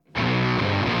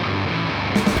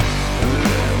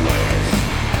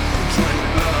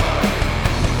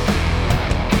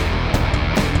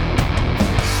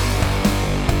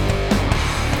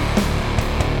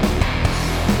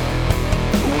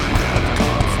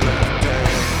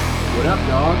up,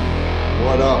 dog?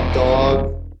 What up,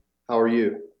 dog? How are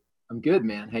you? I'm good,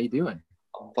 man. How you doing?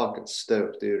 I'm fucking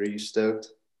stoked, dude. Are you stoked?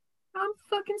 I'm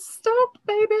fucking stoked,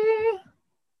 baby.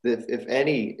 If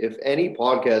any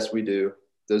podcast we do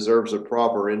deserves a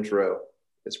proper intro,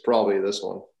 it's probably this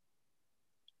one.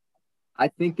 I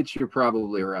think that you're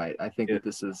probably right. I think Yeah.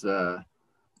 that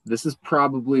this is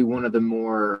probably one of the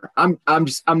more I'm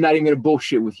not even gonna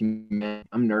bullshit with you, man.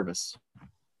 I'm nervous.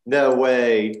 No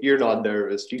way. You're not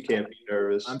nervous. You can't be I'm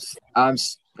nervous. I'm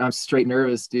I'm straight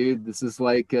nervous, dude. This is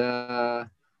a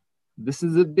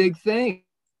big thing.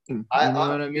 You know I'm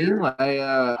what I mean? here Like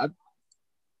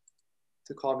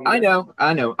to calm you I down. know,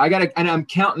 I know. I gotta, and I'm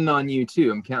counting on you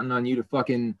too. I'm counting on you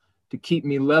to keep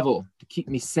me level, to keep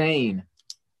me sane.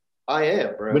 I am,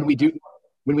 when bro. we do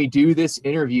when we do this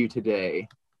interview today.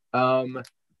 Um,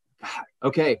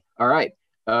 okay, all right.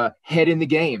 Head in the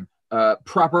game.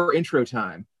 Proper intro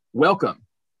time. Welcome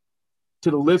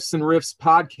to the Lifts and Riffs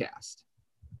podcast.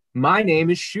 My name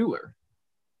is Schuler.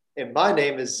 And my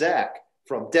name is Zach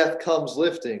from Death Comes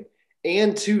Lifting.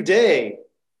 And today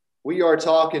we are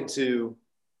talking to.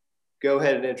 Go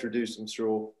ahead and introduce him,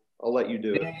 Stroll. I'll let you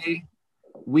do it. Today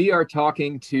we are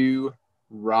talking to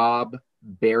Rob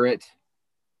Barrett,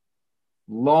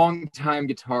 longtime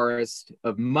guitarist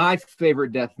of my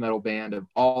favorite death metal band of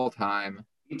all time,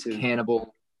 Me too.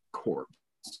 Cannibal Corpse.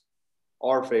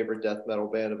 Our favorite death metal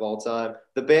band of all time.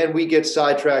 The band we get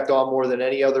sidetracked on more than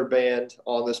any other band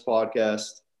on this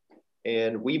podcast.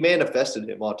 And we manifested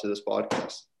him onto this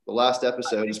podcast. The last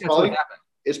episode is That's what probably happened.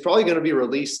 it's probably going to be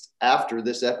released after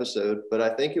this episode, but I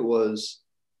think it was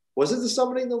it the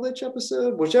Summoning the Lich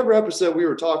episode? Whichever episode we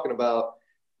were talking about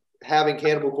having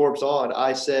Cannibal Corpse on,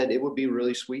 I said it would be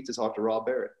really sweet to talk to Rob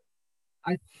Barrett.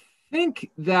 I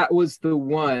think that was the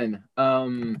one.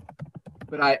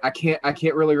 But I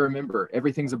can't really remember.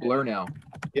 Everything's a blur now.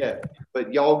 Yeah,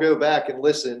 but y'all go back and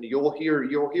listen. You'll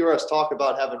hear us talk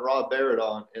about having Rob Barrett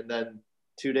on, and then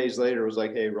 2 days later it was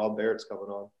like, hey, Rob Barrett's coming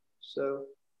on. So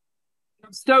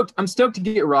I'm stoked to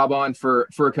get Rob on for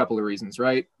a couple of reasons,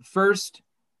 right? First,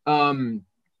 um,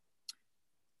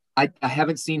 I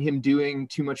haven't seen him doing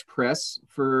too much press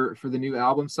for the new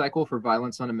album cycle for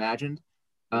Violence Unimagined.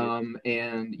 And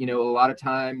a lot of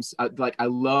times I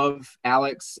love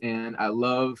Alex and I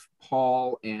love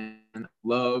Paul and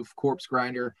love Corpse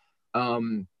Grinder.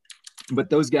 But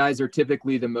those guys are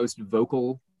typically the most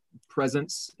vocal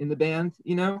presence in the band,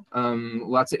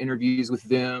 lots of interviews with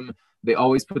them. They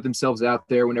always put themselves out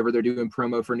there whenever they're doing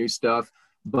promo for new stuff.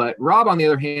 But Rob, on the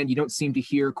other hand, you don't seem to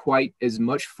hear quite as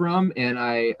much from. And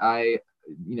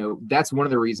that's one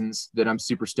of the reasons that I'm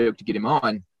super stoked to get him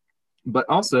on. But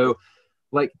also,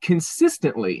 like,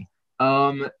 consistently,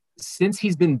 since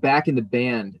he's been back in the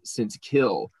band since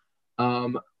Kill,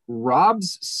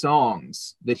 Rob's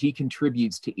songs that he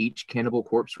contributes to each Cannibal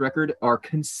Corpse record are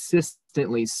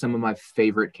consistently some of my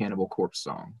favorite Cannibal Corpse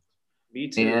songs. me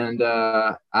too. And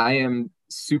I am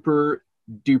super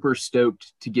duper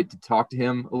stoked to get to talk to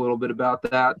him a little bit about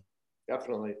that.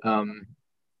 Definitely.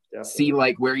 See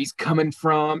like where he's coming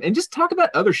from and just talk about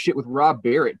other shit with Rob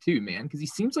Barrett too, man, because he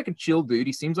seems like a chill dude.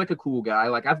 He seems like a cool guy.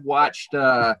 Like I've watched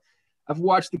the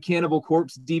Cannibal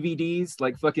Corpse DVDs,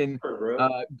 like fucking Sure,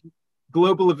 bro.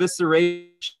 Global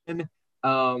Evisceration,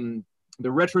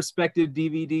 the retrospective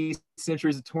DVD,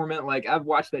 Centuries of Torment. Like I've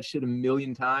watched that shit a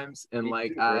million times, and Me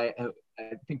like too, bro. I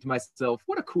think to myself,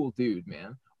 what a cool dude,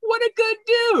 man. What a good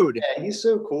dude. Yeah, he's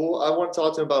so cool. I want to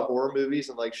talk to him about horror movies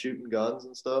and like shooting guns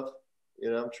and stuff.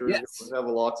 I'm sure he's Yes. going to have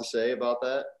a lot to say about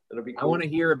that. It'll be I cool. want to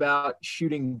hear about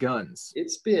shooting guns.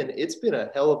 It's been a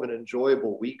hell of an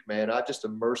enjoyable week, man. I just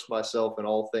immersed myself in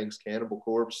all things Cannibal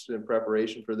Corpse in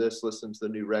preparation for this, listening to the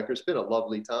new record. It's been a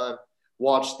lovely time.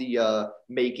 Watched the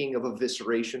making of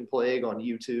Evisceration Plague on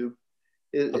YouTube.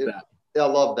 Love that. I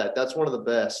love that. That's one of the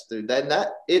best, dude.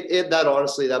 That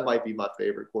honestly, that might be my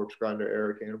favorite Corpse Grinder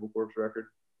era Cannibal Corpse record.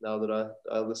 Now that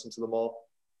I listen to them all.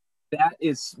 That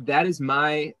is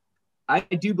my. I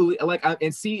do believe,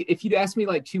 and see, if you'd asked me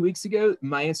like 2 weeks ago,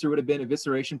 my answer would have been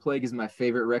Evisceration Plague is my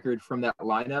favorite record from that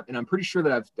lineup, and I'm pretty sure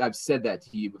that I've said that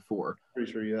to you before.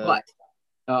 Pretty sure you have.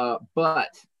 But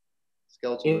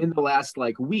Skeletal. in the last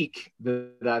like week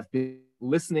that I've been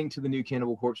listening to the new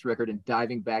Cannibal Corpse record and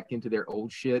diving back into their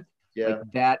old shit, Yeah,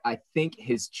 like that I think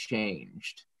has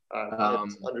changed.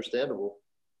 it's understandable.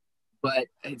 But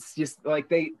it's just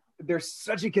like they're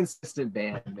such a consistent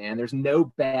band, man. There's no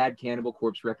bad Cannibal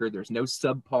Corpse record. There's no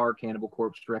subpar Cannibal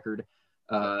Corpse record.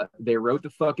 They wrote the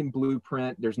fucking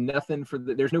blueprint. There's nothing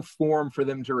there's no form for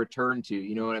them to return to.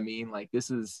 You know what I mean? Like this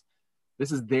is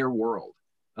their world.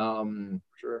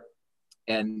 Sure.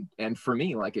 and for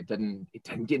me, like it doesn't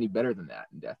get any better than that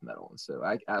in death metal. And so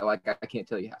I can't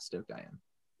tell you how stoked I am.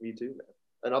 Me too, man.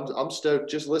 And I'm stoked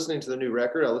just listening to the new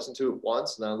record. I listened to it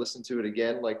once and I listened to it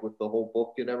again, like with the whole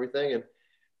book and everything. And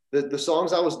the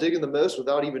songs I was digging the most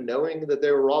without even knowing that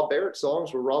they were Rob Barrett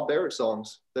songs were Rob Barrett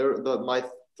songs. My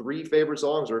three favorite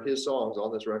songs are his songs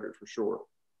on this record for sure.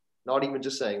 Not even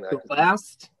just saying that. The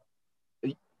last,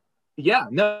 yeah,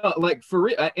 no, like for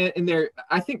real. And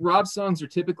I think Rob's songs are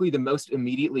typically the most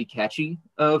immediately catchy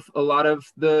of a lot of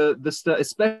the stuff,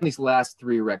 especially these last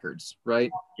three records,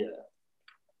 right? Yeah.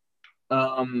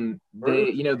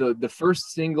 They, you know, the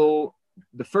first single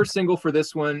for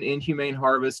this one, Inhumane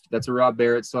Harvest, that's a Rob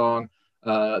Barrett song.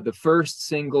 The first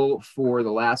single for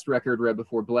the last record, Red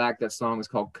Before Black, that song is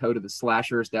called Code of the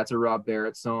Slashers. That's a Rob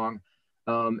Barrett song.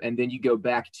 And then you go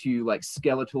back to like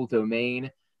Skeletal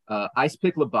Domain, Ice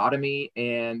Pick Lobotomy,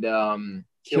 and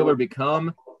Killer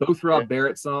Become, both Rob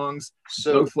Barrett songs,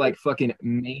 so both like fucking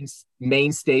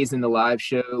mainstays in the live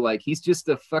show. Like he's just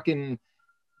a fucking,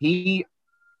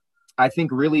 I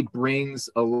think really brings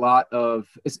a lot of,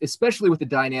 especially with the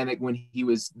dynamic when he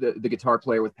was the guitar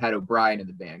player with Pat O'Brien in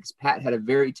the band, because Pat had a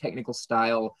very technical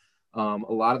style. A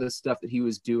lot of the stuff that he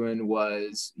was doing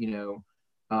was, you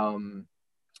know,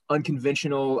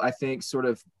 unconventional. I think sort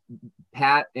of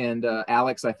Pat and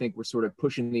Alex, I think, were sort of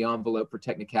pushing the envelope for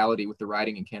technicality with the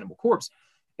writing in Cannibal Corpse.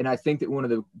 And I think that one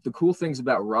of the cool things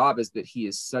about Rob is that he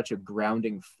is such a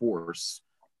grounding force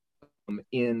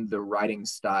in the writing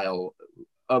style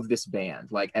of this band.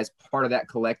 Like as part of that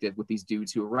collective with these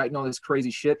dudes who are writing all this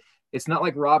crazy shit, it's not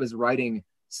like Rob is writing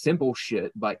simple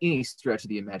shit by any stretch of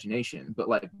the imagination, but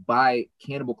like by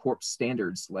Cannibal Corpse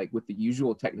standards, like with the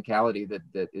usual technicality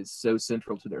that is so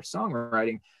central to their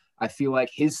songwriting, I feel like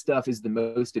his stuff is the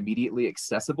most immediately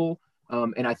accessible.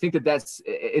 And I think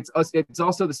it's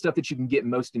also the stuff that you can get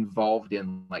most involved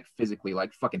in, like physically,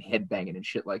 like fucking headbanging and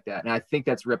shit like that. And I think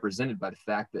that's represented by the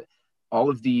fact that all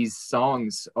of these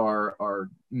songs are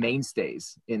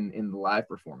mainstays in the live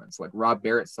performance. Like Rob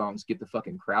Barrett songs get the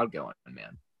fucking crowd going,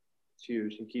 man. It's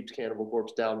huge. He keeps Cannibal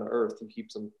Corpse down to earth. He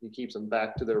keeps them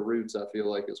back to their roots, I feel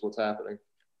like, is what's happening.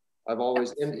 I've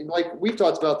always, and like we've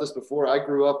talked about this before, I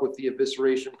grew up with the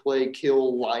Evisceration, Plague,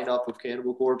 Kill lineup of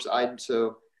Cannibal Corpse.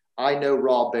 So I know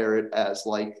Rob Barrett as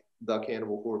like the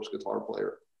Cannibal Corpse guitar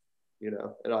player, you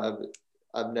know, and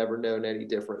I've never known any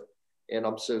different. And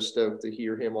I'm so stoked to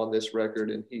hear him on this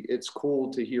record. And it's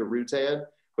cool to hear Rutan,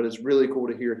 but it's really cool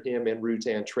to hear him and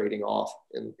Rutan trading off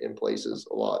in places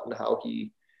a lot, and how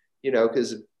he, you know,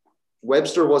 because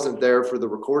Webster wasn't there for the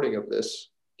recording of this.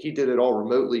 He did it all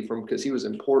remotely because he was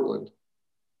in Portland.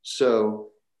 So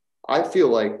I feel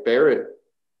like Barrett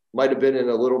might have been in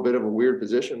a little bit of a weird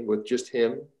position with just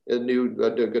him, a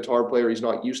guitar player he's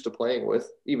not used to playing with,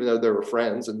 even though they were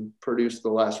friends and produced the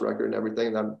last record and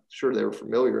everything. I'm sure they were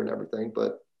familiar and everything,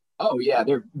 but oh yeah,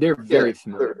 they're very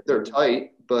familiar. They're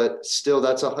tight, but still,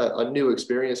 that's a new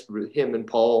experience for him and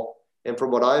Paul. And from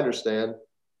what I understand,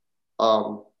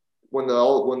 when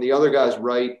the other guys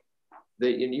write,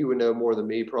 and you would know more than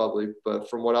me probably, but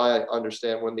from what I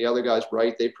understand, when the other guys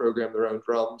write, they program their own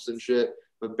drums and shit.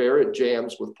 But Barrett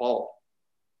jams with Paul.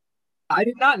 I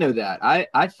did not know that.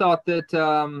 I thought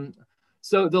that.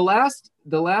 So the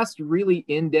last really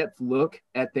in-depth look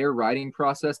at their writing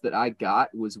process that I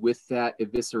got was with that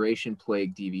Evisceration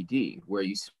Plague DVD, where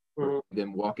you see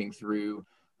them walking through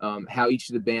how each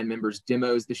of the band members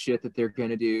demos the shit that they're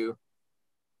gonna do.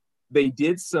 They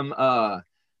did some.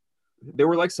 There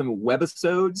were like some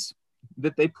webisodes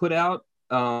that they put out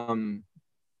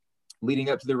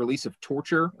leading up to the release of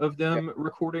Torture, of them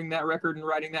recording that record and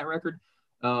writing that record.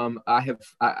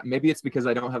 Maybe it's because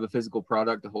I don't have a physical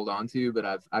product to hold on to,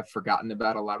 but I've forgotten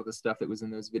about a lot of the stuff that was in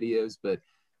those videos. But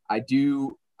I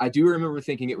do remember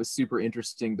thinking it was super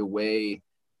interesting the way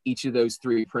each of those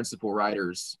three principal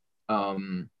writers, each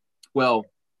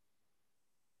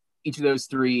of those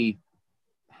three,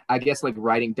 I guess, like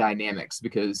writing dynamics,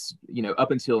 because, you know, up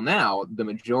until now, the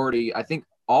majority, I think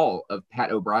all of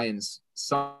Pat O'Brien's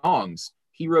songs,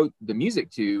 he wrote the music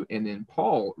to, and then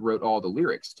Paul wrote all the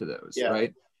lyrics to those,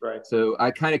 right? Right. So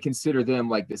I kind of consider them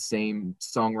like the same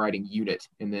songwriting unit,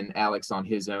 and then Alex on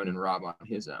his own and Rob on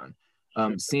his own.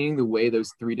 Seeing the way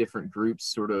those three different groups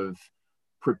sort of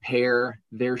prepare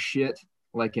their shit,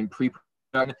 like in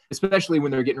pre-production, especially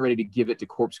when they're getting ready to give it to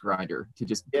Corpse Grinder to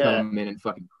just come in and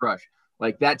fucking crush.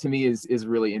 Like that to me is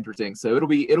really interesting. So it'll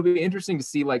be interesting to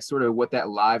see like sort of what that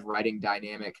live writing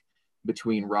dynamic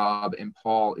between Rob and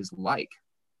Paul is like.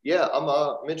 Yeah,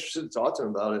 I'm interested to talk to him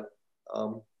about it.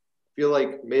 Feel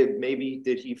like maybe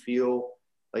did he feel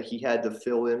like he had to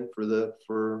fill in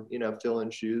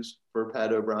shoes for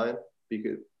Pat O'Brien,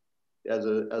 because as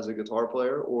a guitar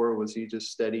player, or was he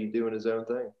just steady doing his own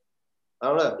thing? I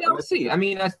don't know. Yeah, we'll see. I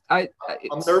mean, I'm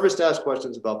nervous to ask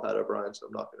questions about Pat O'Brien, so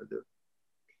I'm not going to do it.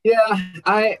 Yeah,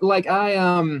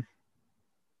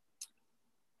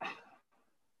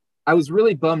 I was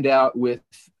really bummed out with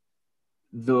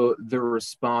the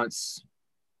response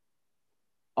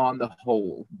on the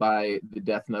whole by the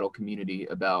death metal community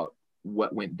about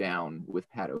what went down with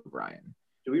Pat O'Brien.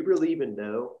 Do we really even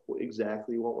know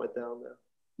exactly what went down though?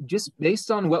 Just based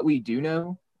on what we do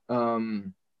know,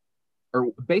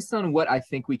 or based on what I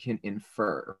think we can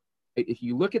infer, if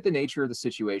you look at the nature of the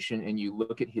situation and you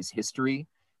look at his history,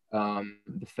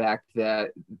 the fact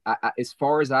that as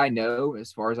far as I know,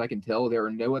 as far as I can tell, there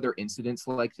are no other incidents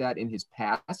like that in his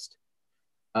past.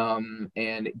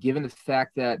 And given the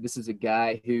fact that this is a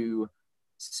guy who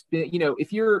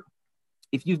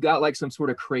if you've got like some sort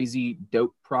of crazy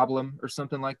dope problem or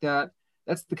something like that,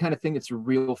 that's the kind of thing that's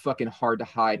real fucking hard to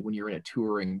hide when you're in a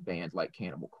touring band like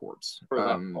Cannibal Corpse.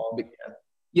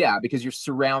 Yeah, because you're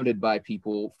surrounded by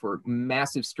people for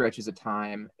massive stretches of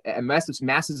time,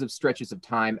 masses of stretches of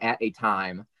time at a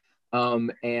time.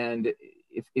 And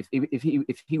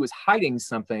if he was hiding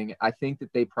something, I think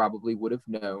that they probably would have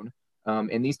known.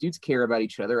 And these dudes care about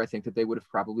each other. I think that they would have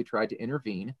probably tried to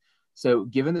intervene. So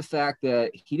given the fact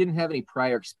that he didn't have any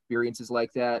prior experiences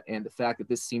like that, and the fact that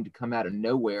this seemed to come out of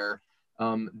nowhere,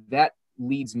 that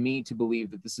leads me to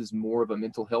believe that this is more of a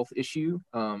mental health issue,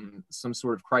 some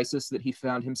sort of crisis that he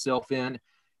found himself in.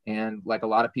 And like a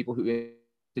lot of people who in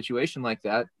a situation like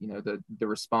that, the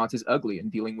response is ugly,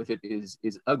 and dealing with it is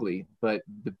ugly. But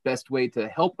the best way to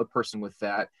help a person with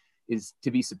that is to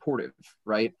be supportive,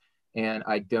 right? And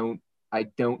I don't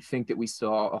think that we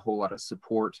saw a whole lot of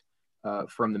support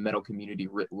from the metal community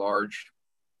writ large.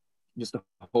 Just a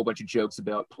whole bunch of jokes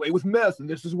about play with meth and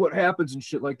this is what happens and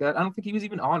shit like that. I don't think he was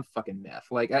even on fucking meth.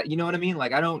 Like, you know what I mean?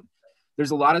 Like,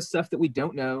 there's a lot of stuff that we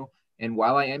don't know. And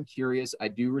while I am curious, I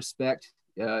do respect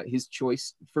his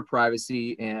choice for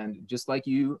privacy. And just like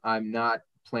you, I'm not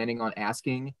planning on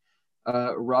asking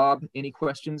Rob any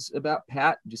questions about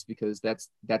Pat, just because that's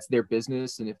their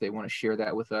business. And if they want to share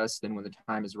that with us, then when the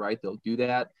time is right, they'll do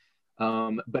that.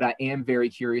 But I am very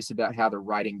curious about how the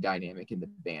writing dynamic in the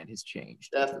band has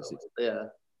changed. Definitely, yeah.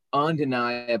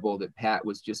 Undeniable that Pat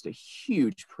was just a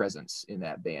huge presence in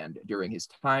that band during his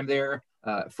time there,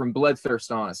 from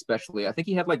Bloodthirst on especially. I think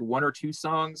he had like 1 or 2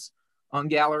 songs on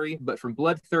Gallery, but from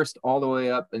Bloodthirst all the way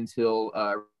up until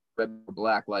Red or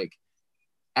Black, like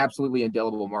absolutely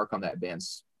indelible mark on that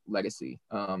band's legacy.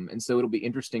 And so it'll be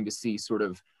interesting to see sort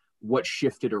of what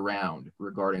shifted around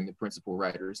regarding the principal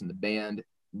writers in the band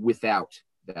without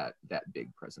that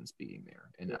big presence being there.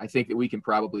 And I think that we can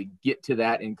probably get to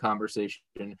that in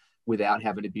conversation without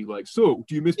having to be like, so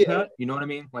do you miss Pat? You know what I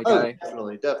mean? Like,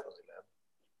 definitely, man.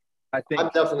 I think I'm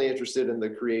definitely interested in the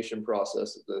creation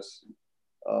process of this.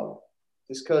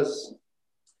 Just because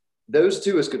those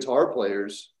two as guitar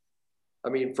players, I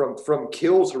mean, from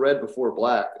Kill to Red Before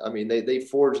Black, I mean, they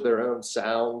forged their own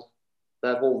sound.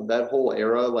 That whole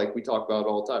era, like we talk about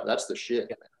all the time, that's the shit.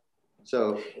 Yeah.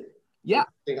 So yeah,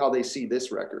 think how they see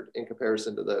this record in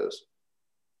comparison to those.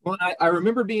 Well, I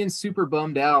remember being super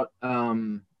bummed out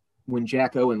when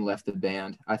Jack Owen left the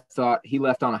band. I thought he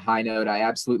left on a high note. I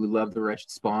absolutely love the Wretched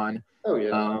Spawn. Oh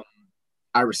yeah.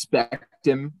 I respect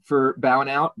him for bowing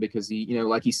out because he,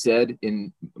 like he said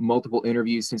in multiple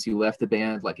interviews since he left the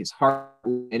band, like his heart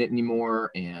wasn't in it anymore,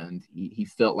 and he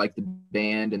felt like the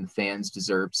band and the fans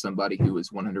deserved somebody who was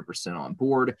 100% on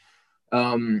board.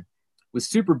 Was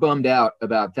super bummed out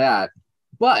about that,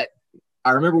 but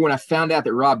I remember when I found out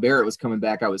that Rob Barrett was coming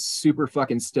back, I was super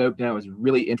fucking stoked, and I was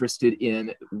really interested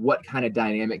in what kind of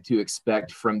dynamic to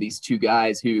expect from these two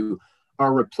guys who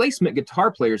are replacement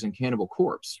guitar players in Cannibal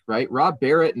Corpse, right? Rob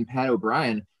Barrett and Pat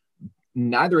O'Brien,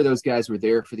 neither of those guys were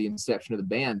there for the inception of the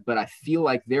band, but I feel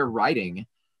like their writing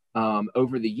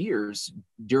over the years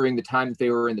during the time that they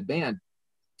were in the band,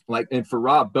 like, and for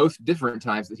Rob, both different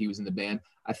times that he was in the band,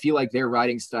 I feel like their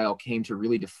writing style came to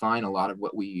really define a lot of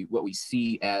what we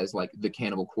see as like the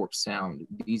Cannibal Corpse sound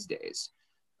these days.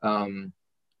 And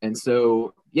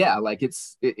so, yeah, like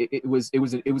it was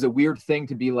a weird thing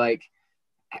to be like,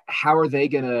 how are they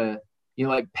gonna,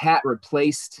 like Pat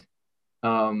replaced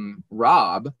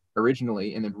Rob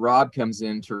originally, and then Rob comes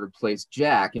in to replace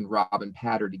Jack, and Rob and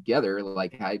Pat are together.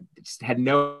 Like, I just had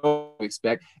no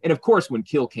expect. And of course, when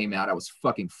Kill came out, I was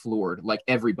fucking floored, like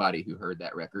everybody who heard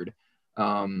that record.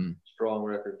 Strong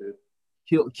record,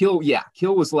 dude.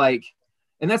 Kill was like,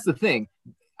 and that's the thing.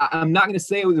 I'm not going to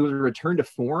say it was a return to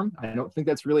form. I don't think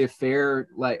that's really a fair,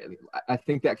 like, I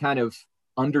think that kind of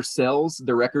undersells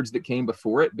the records that came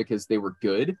before it because they were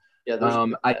good. Yeah.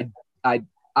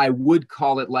 I would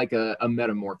call it like a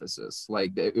metamorphosis.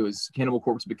 Like it was Cannibal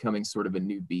Corpse becoming sort of a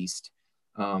new beast,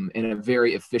 and a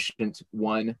very efficient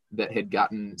one that had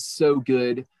gotten so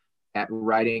good at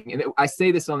writing. And I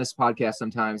say this on this podcast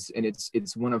sometimes, and it's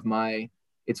one of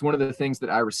the things that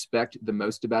I respect the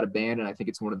most about a band, and I think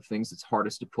it's one of the things that's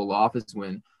hardest to pull off is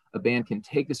when a band can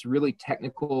take this really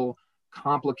technical,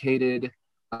 complicated,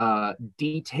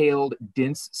 detailed,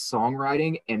 dense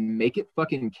songwriting and make it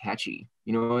fucking catchy.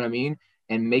 You know what I mean?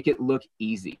 And make it look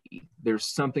easy. There's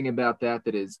something about that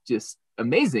is just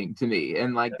amazing to me.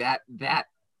 And like that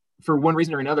for one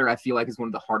reason or another, I feel like is one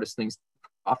of the hardest things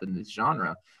off in this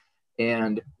genre.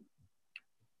 And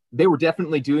they were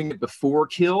definitely doing it before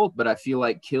Kill, but I feel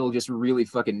like Kill just really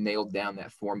fucking nailed down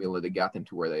that formula that got them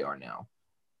to where they are now.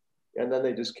 And then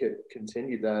they just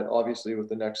continued that, obviously, with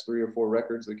the next 3 or 4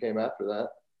 records that came after that.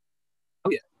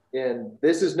 Oh, yeah. And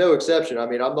this is no exception. I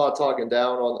mean, I'm not talking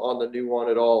down on the new one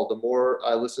at all. The more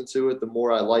I listen to it, the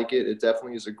more I like it. It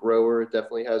definitely is a grower. It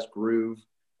definitely has groove,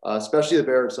 especially the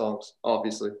Barrett songs,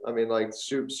 obviously. I mean, like,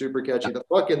 super catchy.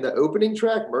 The opening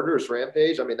track, Murderous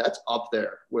Rampage, I mean, that's up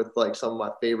there with, like, some of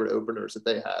my favorite openers that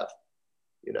they have.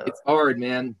 You know? It's hard,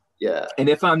 man. Yeah. And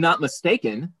if I'm not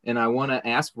mistaken, and I want to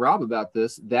ask Rob about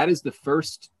this, that is the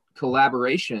first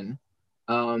collaboration,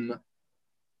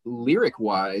 lyric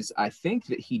wise, I think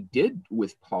that he did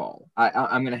with Paul.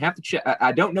 I'm going to have to check.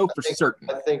 I don't know for certain.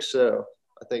 I think so.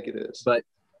 I think it is. But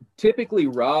typically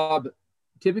Rob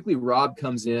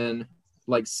comes in,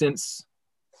 like, since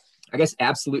I guess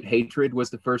Absolute Hatred was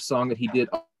the first song that he did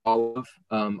all of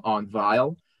on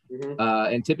Vile.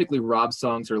 Mm-hmm. And typically Rob's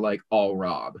songs are like all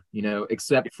Rob, you know,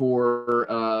 except for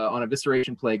on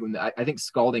Evisceration Plague, when I think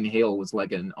Scalding Hail was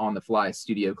like an on the fly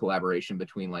studio collaboration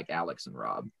between like Alex and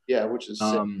Rob. Yeah, which is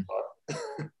sick.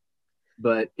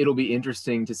 But it'll be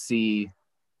interesting to see.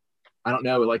 I don't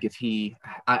know, like if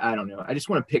I don't know. I just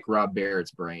want to pick Rob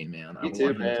Barrett's brain, man. Me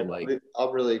too, man.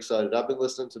 I'm really excited. I've been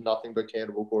listening to nothing but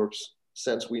Cannibal Corpse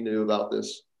since we knew about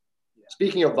this. Yeah.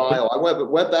 Speaking of Vile, I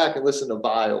went back and listened to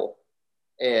Vile.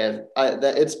 And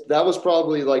that was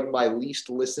probably like my least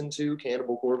listened to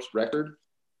Cannibal Corpse record,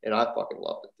 and I fucking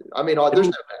loved it, dude. I mean, there's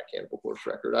no bad Cannibal Corpse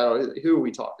record. Who are we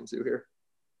talking to here?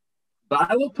 Vile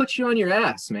will put you on your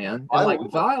ass, man. And like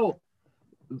Vile,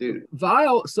 dude.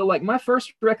 Vile. So like my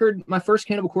first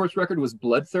Cannibal Corpse record was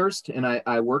Bloodthirst, and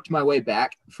I worked my way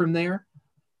back from there.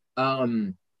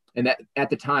 And that at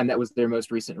the time that was their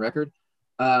most recent record.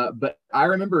 But I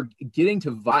remember getting to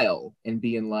Vile and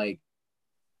being like,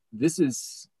 this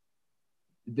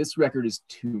record is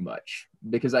too much,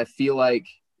 because I feel like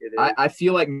I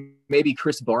feel like maybe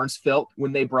Chris Barnes felt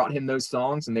when they brought him those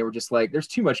songs, and they were just like, there's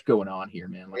too much going on here,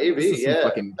 man. Like, maybe, yeah,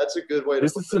 that's a good way to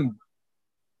this is some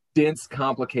dense,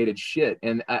 complicated shit.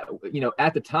 And you know,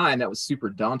 at the time that was super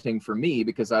daunting for me,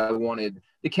 because I wanted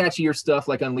the catchier stuff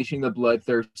like Unleashing the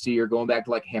Bloodthirsty, or going back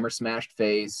to like Hammer Smashed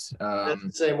Face, that's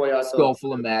the same way I Skull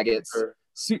Full of Maggots.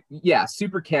 Yeah,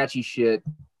 super catchy shit.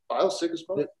 Vile's sick as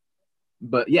fuck.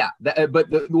 But yeah,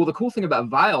 the cool thing about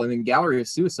Vile and then Gallery of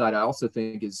Suicide, I also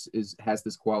think has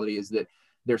this quality, is that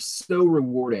they're so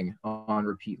rewarding on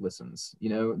repeat listens. You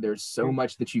know, there's so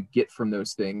much that you get from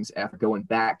those things after going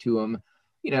back to them.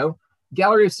 You know,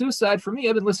 Gallery of Suicide, for me,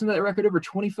 I've been listening to that record over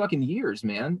 20 fucking years,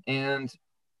 man. And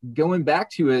going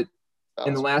back to it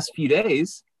in the last few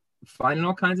days, finding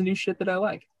all kinds of new shit that I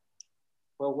like.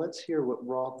 Well, let's hear what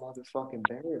Rob motherfucking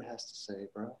Barrett has to say,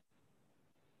 bro.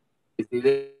 Is he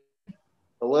there?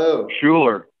 Hello.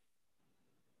 Schuler.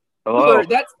 Hello.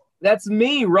 Schuler, that's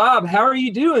me, Rob. How are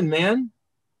you doing, man?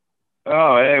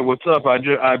 Oh, hey, what's up?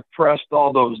 I pressed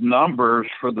all those numbers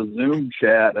for the Zoom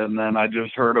chat, and then I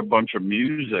just heard a bunch of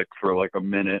music for like a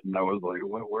minute, and I was like,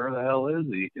 where the hell is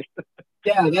he?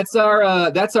 Yeah, that's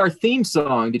our theme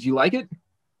song. Did you like it?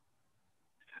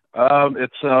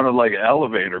 It sounded like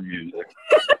elevator music.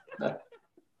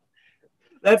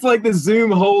 That's like the Zoom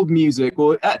hold music.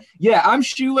 Well, yeah, I'm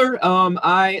Schuler.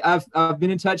 I've been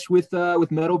in touch with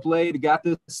Metal Blade.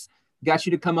 Got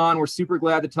you to come on. We're super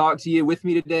glad to talk to you. With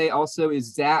me today also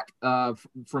is Zach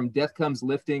from Death Comes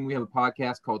Lifting. We have a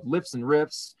podcast called Lifts and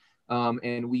Riffs,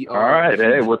 and we are. All right,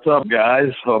 hey, what's up,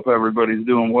 guys? Hope everybody's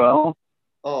doing well.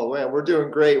 Oh man, we're doing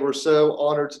great. We're so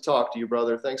honored to talk to you,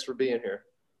 brother. Thanks for being here.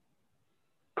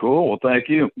 Cool. Well, thank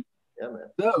you. Yeah, man.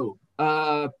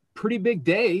 So, pretty big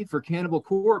day for Cannibal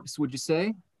Corpse, would you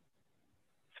say?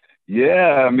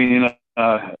 Yeah, I mean,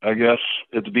 I guess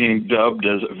it's being dubbed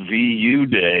as VU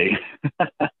Day.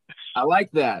 I like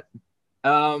that.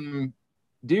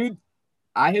 Dude,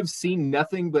 I have seen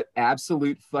nothing but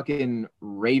absolute fucking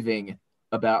raving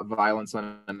about Violence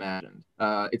Unimagined.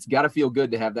 It's got to feel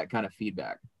good to have that kind of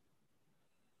feedback.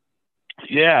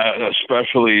 Yeah,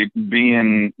 especially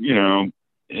being, you know,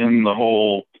 in the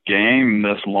whole game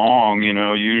this long, you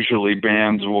know, usually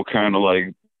bands will kind of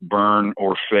like burn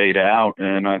or fade out.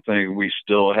 And I think we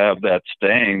still have that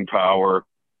staying power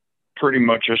pretty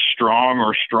much as strong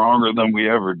or stronger than we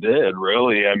ever did,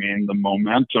 really. I mean, the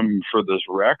momentum for this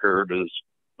record is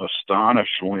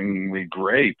astonishingly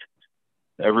great.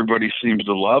 Everybody seems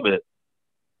to love it.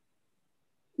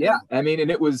 Yeah, I mean,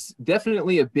 and it was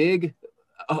definitely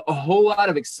a whole lot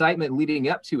of excitement leading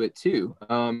up to it too.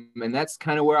 And that's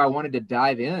kind of where I wanted to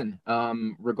dive in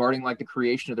regarding like the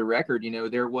creation of the record. You know,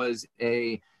 there was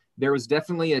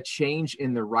definitely a change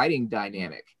in the writing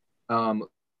dynamic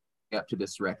up to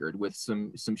this record, with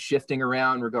some shifting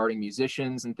around regarding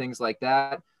musicians and things like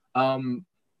that.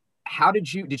 How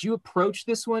did you approach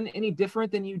this one any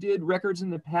different than you did records in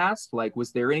the past? Like,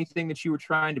 was there anything that you were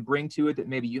trying to bring to it that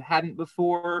maybe you hadn't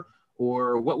before?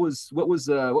 Or what was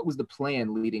the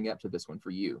plan leading up to this one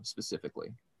for you specifically?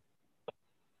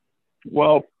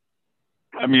 Well,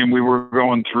 I mean, we were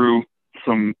going through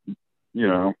some, you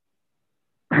know,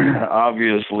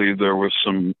 obviously there was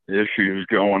some issues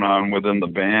going on within the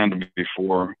band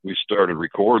before we started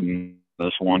recording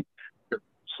this one.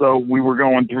 So we were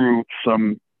going through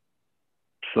some,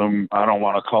 I don't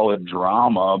want to call it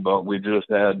drama, but we just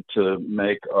had to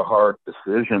make a hard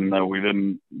decision that we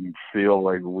didn't feel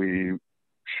like we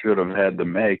should have had to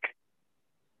make.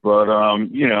 But,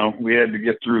 you know, we had to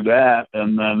get through that.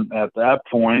 And then at that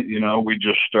point, you know, we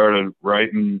just started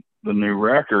writing the new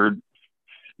record.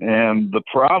 And the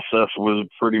process was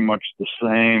pretty much the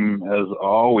same as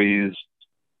always,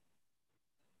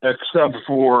 except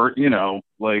for, you know,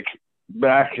 like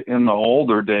back in the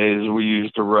older days, we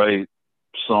used to write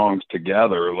songs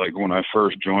together. Like when I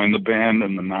first joined the band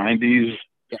in the 90s,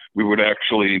 we would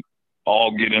actually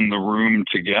all get in the room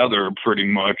together pretty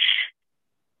much,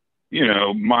 you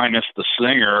know, minus the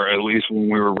singer, at least when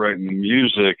we were writing the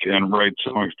music, and write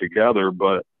songs together.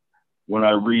 But when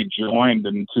I rejoined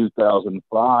in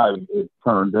 2005, it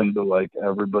turned into like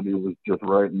everybody was just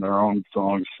writing their own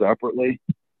songs separately.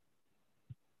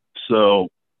 So,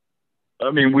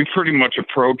 I mean, we pretty much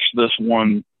approached this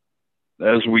one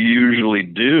as we usually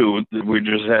do. We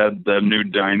just had the new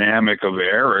dynamic of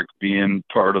Eric being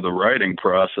part of the writing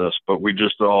process, but we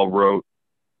just all wrote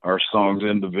our songs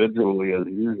individually as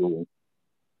usual.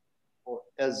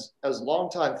 As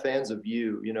longtime fans of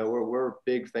you, you know, we're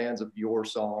big fans of your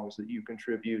songs that you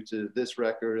contribute to this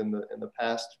record and the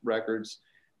past records.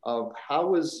 How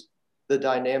was the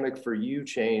dynamic for you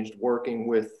changed working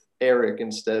with Eric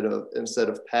instead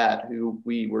of Pat, who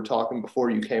we were talking before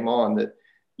you came on, that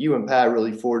you and Pat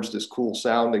really forged this cool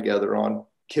sound together on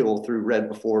Kill Through Red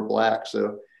Before Black.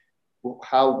 So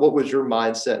what was your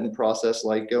mindset and process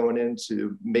like going in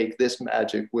to make this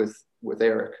magic with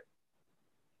Eric?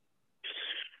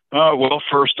 Well,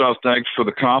 first off, thanks for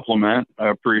the compliment. I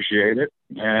appreciate it.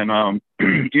 And,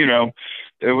 you know,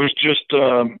 it was just,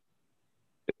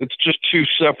 it's just two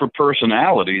separate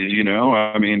personalities, you know.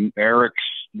 I mean, Eric's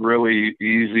really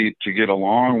easy to get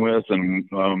along with, and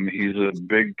he's a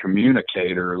big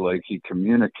communicator. Like, he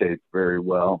communicates very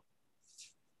well.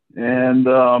 And,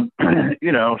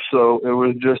 you know, so it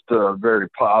was just a very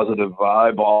positive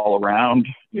vibe all around,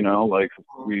 you know, like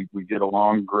we get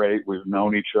along great. We've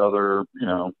known each other, you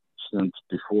know, since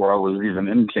before I was even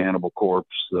in Cannibal Corpse.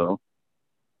 So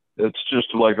it's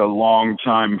just like a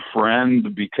longtime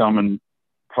friend becoming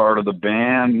part of the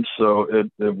band. So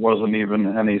it wasn't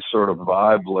even any sort of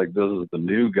vibe like this is the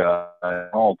new guy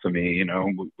at all to me. You know,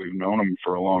 we've known him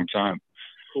for a long time.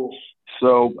 Cool.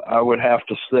 So I would have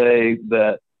to say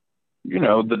that, you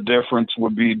know, the difference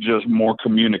would be just more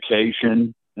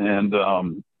communication, and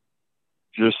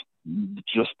just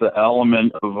the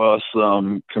element of us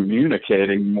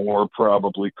communicating more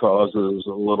probably causes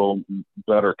a little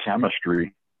better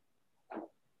chemistry.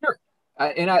 Sure.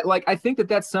 I think that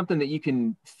that's something that you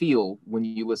can feel when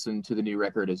you listen to the new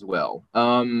record as well.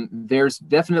 There's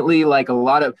definitely like a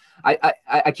lot of,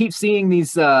 I keep seeing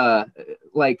these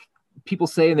like people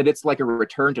saying that it's like a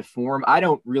return to form. I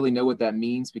don't really know what that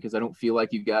means, because I don't feel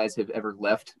like you guys have ever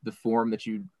left the form that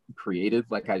you created.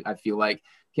 Like I feel like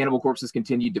Cannibal Corpse has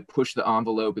continued to push the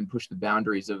envelope and push the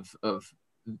boundaries of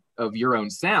your own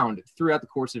sound throughout the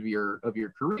course of your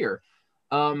career.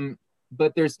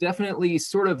 But there's definitely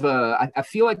sort of I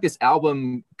feel like this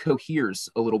album coheres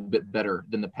a little bit better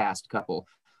than the past couple.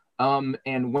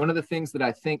 And one of the things that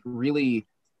I think really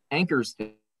anchors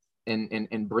it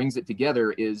and brings it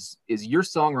together is your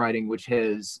songwriting, which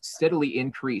has steadily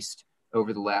increased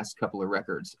over the last couple of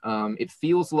records. It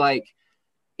feels like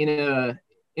in a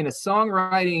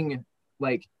songwriting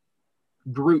like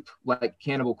group like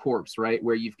Cannibal Corpse, right,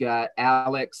 where you've got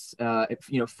Alex,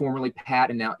 formerly Pat,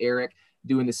 and now Eric,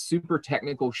 doing this super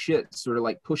technical shit, sort of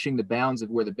like pushing the bounds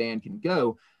of where the band can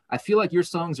go. I feel like your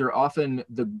songs are often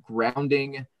the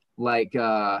grounding, like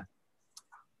the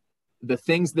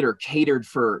things that are catered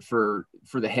for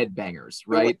the headbangers,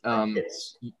 right?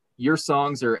 Your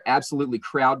songs are absolutely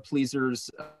crowd pleasers.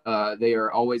 They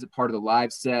are always a part of the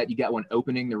live set. You got one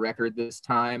opening the record this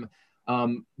time.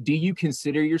 Do you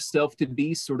consider yourself to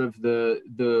be sort of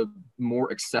the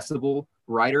more accessible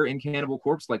writer in Cannibal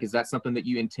Corpse? Like, is that something that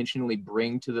you intentionally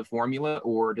bring to the formula,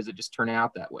 or does it just turn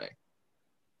out that way?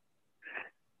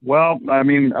 Well, I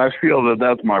mean, I feel that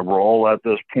that's my role at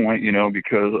this point, you know,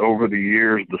 because over the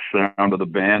years, the sound of the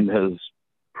band has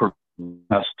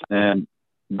progressed. And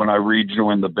when I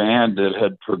rejoined the band, it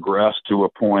had progressed to a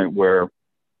point where,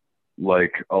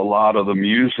 like, a lot of the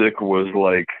music was,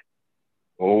 like,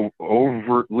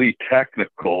 overtly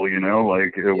technical, you know,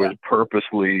 like it was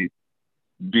purposely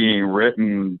being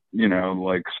written, you know,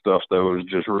 like stuff that was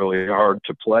just really hard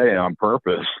to play on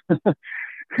purpose.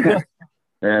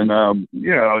 And,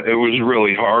 you know, it was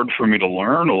really hard for me to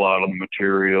learn a lot of the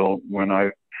material when I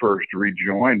first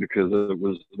rejoined, because it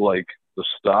was like the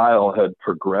style had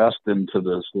progressed into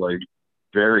this like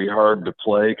very hard to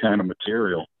play kind of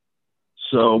material.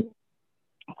 So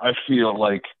I feel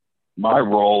like my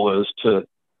role is to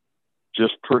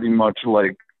just pretty much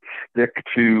like stick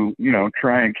to, you know,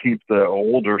 try and keep the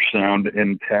older sound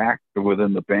intact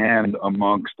within the band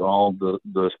amongst all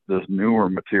this newer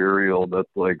material that's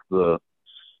like the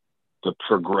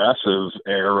progressive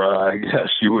era, I guess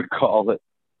you would call it.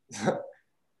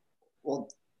 Well,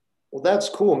 that's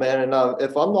cool, man. And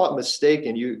if I'm not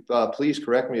mistaken, you please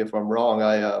correct me if I'm wrong.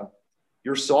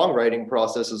 Your songwriting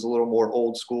process is a little more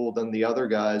old school than the other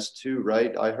guys too,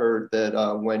 right? I heard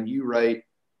that when you write,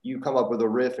 you come up with a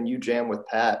riff and you jam with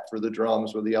Pat for the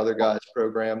drums, where the other guys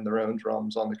program their own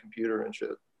drums on the computer and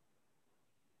shit.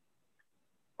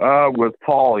 With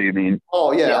Paul, you mean?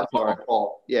 Oh yeah,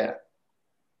 Paul. Yeah.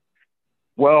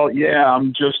 Well, yeah,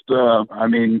 I'm just, I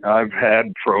mean, I've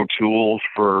had Pro Tools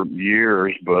for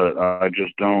years, but I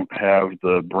just don't have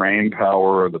the brain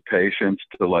power or the patience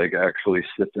to like actually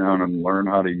sit down and learn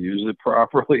how to use it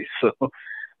properly. So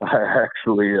I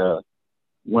actually,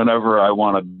 whenever I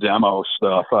want to demo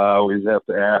stuff, I always have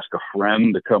to ask a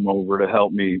friend to come over to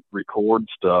help me record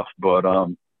stuff. But,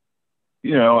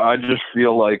 you know, I just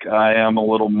feel like I am a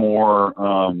little more,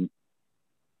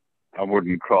 I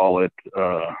wouldn't call it,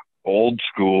 old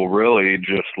school, really,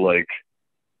 just like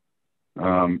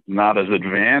not as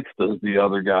advanced as the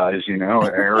other guys, you know.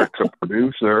 Eric's a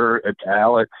producer, it's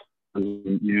Alex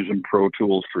is using Pro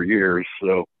Tools for years,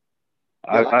 so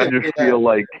I just feel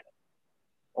like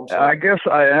I guess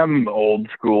I am old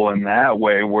school in that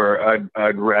way, where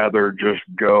I'd rather just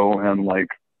go and like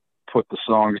put the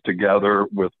songs together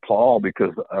with Paul,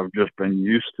 because I've just been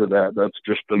used to that. That's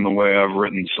just been the way I've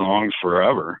written songs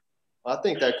forever. I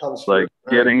think that comes like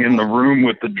getting in the room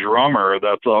with the drummer.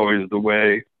 That's always the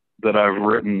way that I've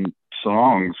written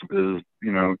songs, is,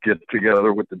 you know, get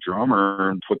together with the drummer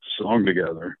and put the song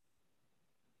together.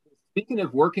 Speaking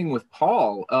of working with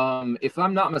Paul, if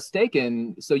I'm not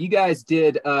mistaken, so you guys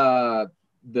did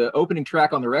the opening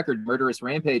track on the record, Murderous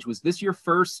Rampage. Was this your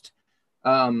first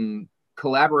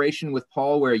collaboration with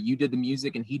Paul where you did the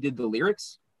music and he did the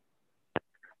lyrics?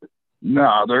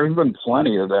 No, there's been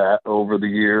plenty of that over the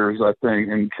years. I think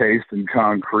Encased in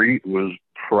Concrete was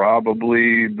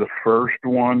probably the first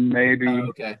one, maybe. Oh,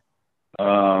 okay.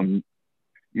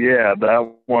 Yeah,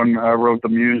 that one I wrote the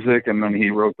music, and then he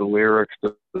wrote the lyrics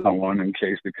to that one,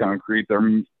 Encased in Concrete.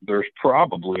 There's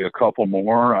probably a couple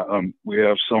more. We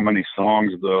have so many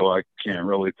songs, though, I can't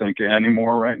really think of any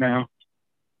more right now.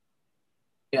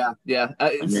 Yeah.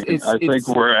 I think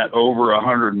we're at over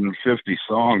 150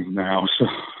 songs now, so...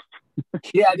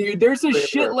 Yeah, dude, there's a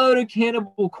shitload of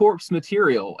Cannibal Corpse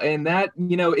material, and that,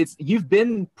 you know, you've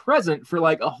been present for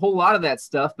like a whole lot of that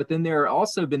stuff, but then there have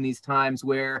also been these times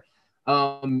where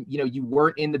you know, you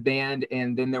weren't in the band,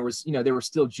 and then there was, you know, they were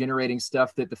still generating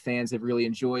stuff that the fans have really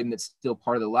enjoyed and that's still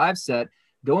part of the live set.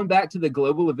 Going back to the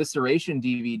Global Evisceration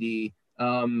DVD,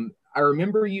 I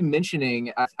remember you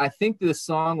mentioning, I think the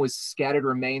song was Scattered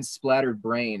Remains, Splattered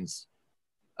Brains,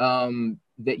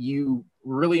 that you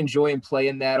really enjoy and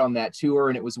playing that on that tour,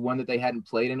 and it was one that they hadn't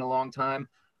played in a long time.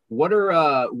 What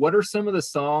are some of the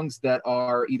songs that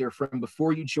are either from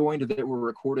before you joined or that were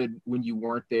recorded when you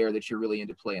weren't there that you're really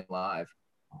into playing live?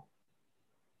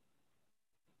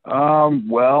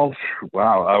 Well,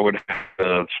 wow, I would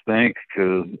think,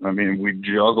 because I mean, we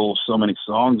juggle so many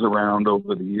songs around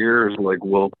over the years. Like,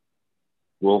 we'll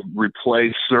we'll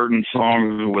replace certain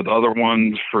songs with other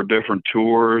ones for different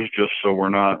tours, just so we're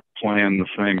not playing the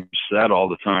same set all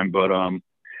the time. But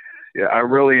yeah, I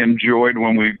really enjoyed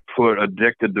when we put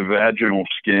Addicted to Vaginal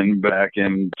Skin back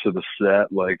into the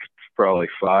set, like probably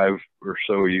 5 or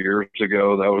so years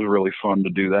ago. That was really fun to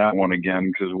do that one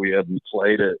again, because we hadn't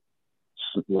played it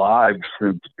live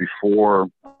since before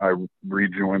I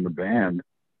rejoined the band.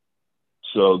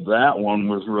 So that one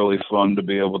was really fun to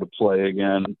be able to play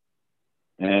again.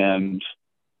 And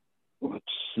let's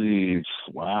see,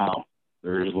 wow,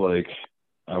 there's like,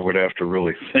 I would have to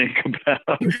really think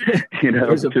about, you know,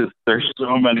 because there's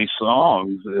so many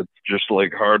songs. It's just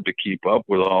like hard to keep up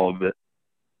with all of it.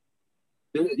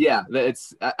 Yeah,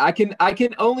 I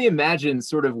can only imagine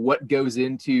sort of what goes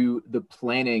into the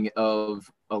planning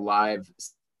of a live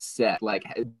set, like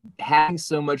having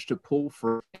so much to pull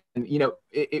from. And you know,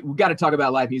 we got to talk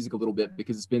about live music a little bit,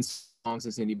 because it's been so long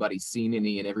since anybody's seen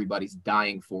any, and everybody's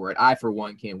dying for it. I, for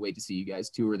one, can't wait to see you guys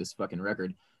tour this fucking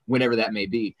record, whenever that may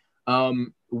be.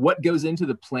 What goes into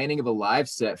the planning of a live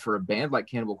set for a band like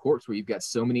Cannibal Corpse, where you've got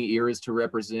so many eras to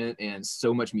represent and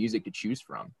so much music to choose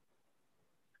from?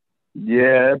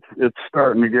 Yeah, it's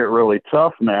starting to get really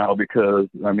tough now, because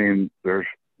I mean,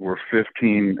 we're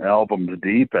 15 albums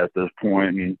deep at this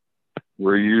point, and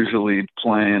we're usually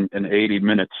playing an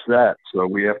 80-minute set, so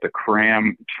we have to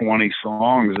cram 20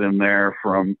 songs in there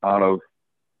from out of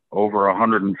over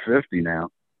 150 now.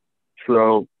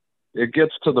 So it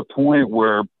gets to the point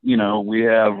where, you know, we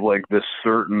have like this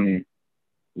certain,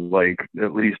 like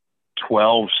at least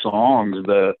 12 songs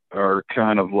that are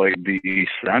kind of like the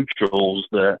essentials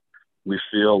that we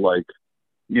feel like,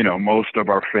 you know, most of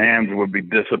our fans would be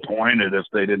disappointed if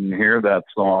they didn't hear that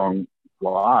song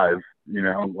live, you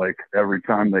know, like every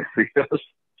time they see us.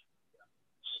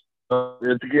 So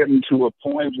it's getting to a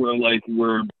point where like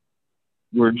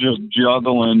we're just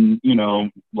juggling, you know,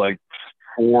 like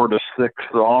 4 to 6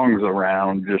 songs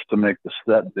around just to make the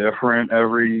set different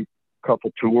every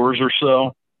couple tours or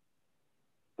so.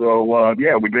 So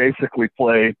yeah, we basically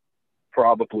play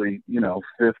probably, you know,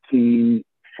 15,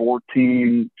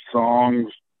 14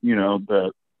 songs, you know,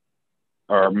 that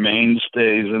are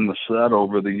mainstays in the set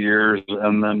over the years,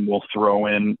 and then we'll throw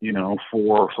in, you know,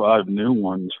 4 or 5 new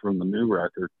ones from the new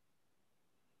record.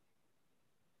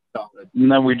 And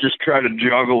then we just try to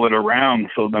juggle it around,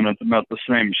 so then it's not the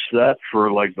same set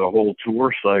for like the whole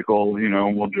tour cycle. You know,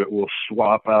 we'll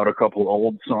swap out a couple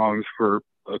old songs for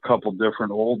a couple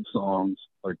different old songs,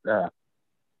 like that.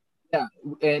 Yeah,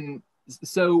 and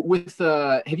so with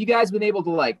have you guys been able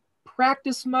to like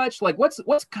practice much? Like what's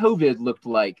COVID looked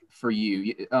like for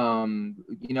you?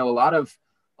 You know, a lot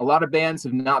of bands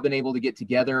have not been able to get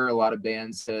together. A lot of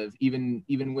bands have, even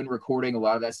when recording, a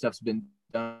lot of that stuff's been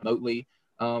done remotely.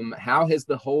 How has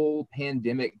the whole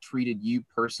pandemic treated you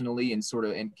personally, and sort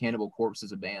of in Cannibal Corpse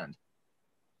as a band?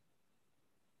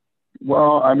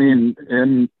 Well, I mean,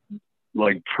 in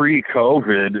like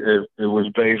pre-COVID, it was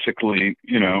basically,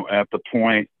 you know, at the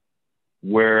point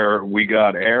where we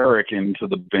got Eric into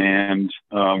the band,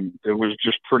 it was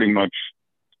just pretty much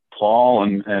Paul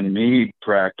and me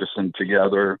practicing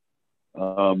together,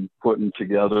 putting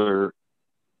together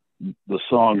the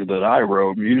songs that I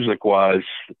wrote music-wise.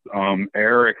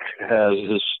 Eric has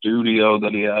his studio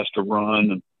that he has to run,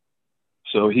 and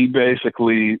so he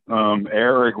basically,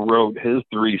 Eric wrote his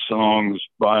 3 songs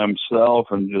by himself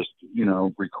and just, you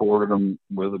know, recorded them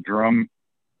with a drum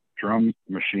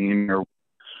machine or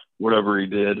whatever he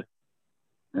did.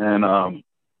 And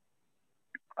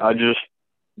I just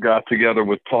got together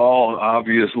with Paul.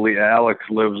 Obviously, Alex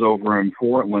lives over in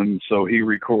Portland, so he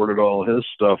recorded all his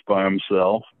stuff by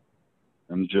himself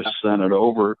and just sent it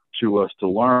over to us to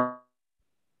learn.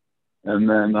 And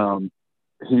then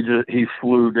he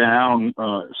flew down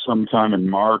sometime in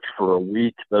March for a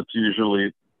week. That's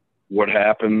usually what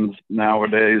happens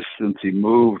nowadays. Since he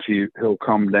moved, he'll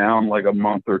come down like a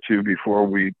month or 2 before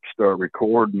we start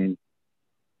recording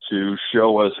to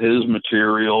show us his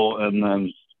material, and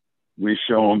then we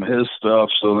show him his stuff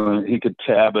so that he could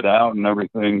tab it out and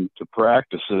everything to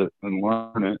practice it and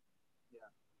learn it.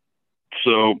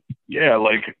 So yeah,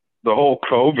 like the whole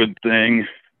COVID thing,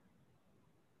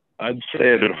 I'd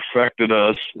say it affected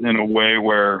us in a way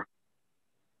where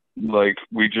like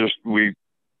we're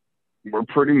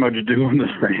pretty much doing the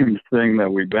same thing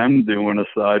that we've been doing,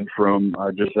 aside from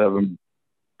I just haven't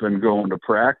been going to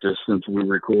practice since we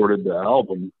recorded the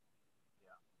album.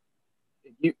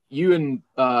 You and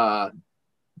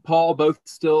Paul both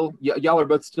still, y'all are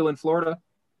both still in Florida?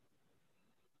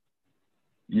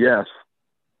 Yes.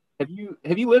 Have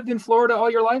you lived in Florida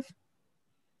all your life?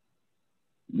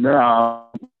 No,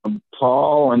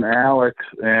 Paul and Alex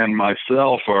and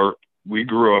myself are we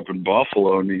grew up in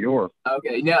Buffalo, New York.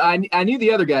 Okay. Now I knew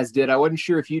the other guys did. I wasn't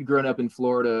sure if you'd grown up in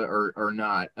Florida or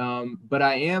not. But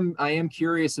I am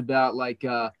curious about like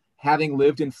having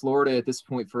lived in Florida at this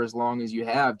point for as long as you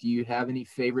have. Do you have any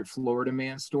favorite Florida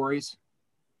man stories?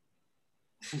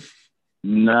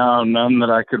 No, none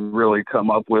that I could really come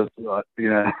up with. Like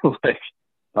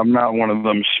I'm not one of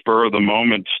them spur of the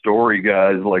moment story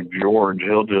guys like George.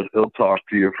 He'll talk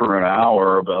to you for an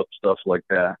hour about stuff like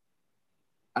that.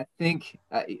 I think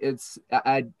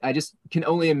I just can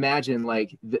only imagine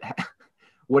like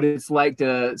what it's like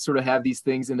to sort of have these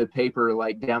things in the paper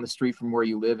like down the street from where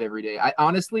you live every day.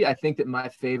 I think that my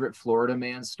favorite Florida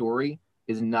man story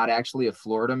is not actually a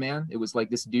Florida man. It was like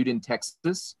this dude in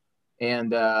Texas,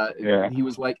 and Yeah. he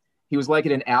was like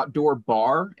at an outdoor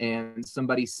bar, and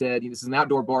somebody said, this is an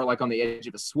outdoor bar like on the edge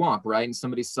of a swamp, right? And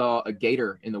somebody saw a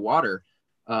gator in the water.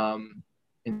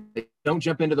 And they don't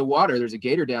jump into the water. There's a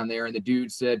gator down there. And the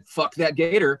dude said, fuck that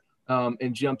gator,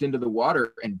 and jumped into the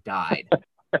water and died.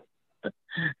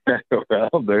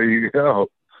 Well, there you go.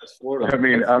 I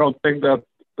mean, I don't think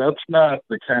that's not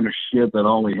the kind of shit that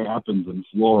only happens in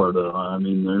Florida. I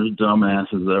mean, there's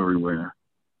dumbasses everywhere.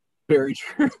 Very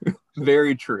true.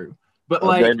 Very true. But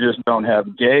like, they just don't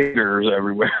have gators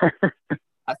everywhere.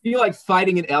 I feel like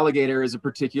fighting an alligator is a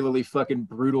particularly fucking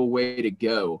brutal way to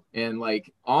go. And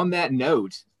like on that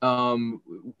note,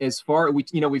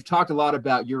 we've talked a lot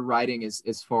about your writing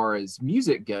as far as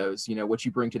music goes, what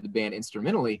you bring to the band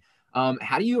instrumentally.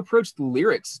 How do you approach the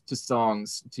lyrics to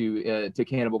songs, to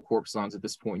Cannibal Corpse songs at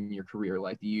this point in your career?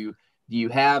 Like, do you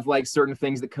have like certain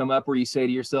things that come up where you say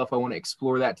to yourself, I want to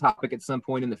explore that topic at some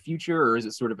point in the future? Or is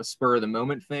it sort of a spur of the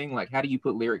moment thing? Like, how do you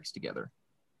put lyrics together?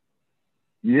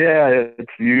 Yeah,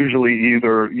 it's usually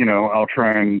either, I'll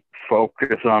try and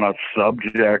focus on a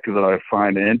subject that I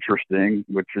find interesting,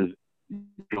 which is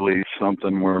usually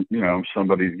something where,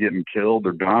 somebody's getting killed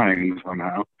or dying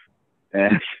somehow.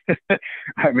 And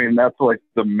I mean, that's like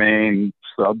the main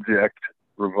subject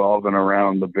revolving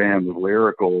around the band's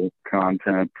lyrical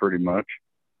content pretty much.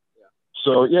 Yeah.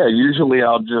 So yeah, usually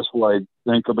I'll just like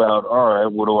think about, all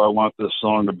right, what do I want this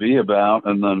song to be about?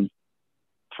 And then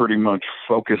pretty much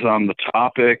focus on the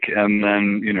topic, and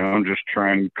then just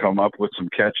try and come up with some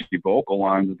catchy vocal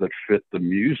lines that fit the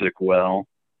music well.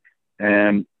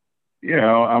 And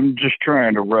I'm just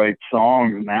trying to write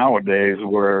songs nowadays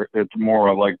where it's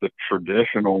more like the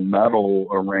traditional metal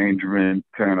arrangement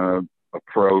kind of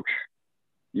approach,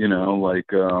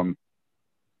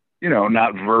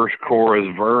 not verse chorus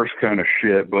verse kind of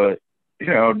shit, but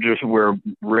just where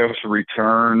riffs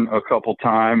return a couple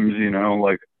times.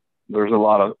 Like there's a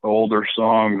lot of older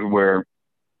songs where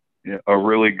a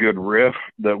really good riff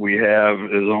that we have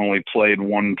is only played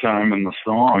one time in the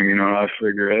song. I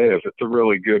figure, hey, if it's a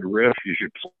really good riff, you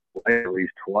should play it at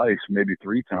least twice, maybe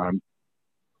three times.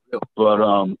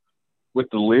 But with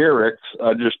the lyrics,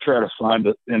 I just try to find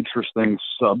an interesting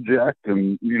subject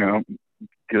and,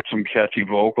 get some catchy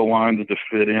vocal lines to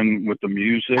fit in with the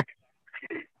music.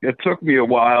 It took me a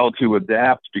while to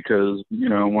adapt because,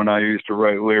 when I used to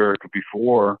write lyrics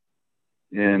before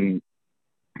in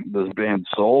this band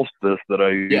Solstice that I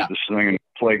used to sing and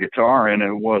play guitar in,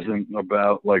 it wasn't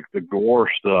about like the gore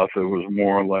stuff. It was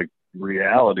more like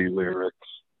reality lyrics.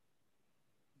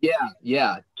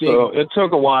 Yeah. So it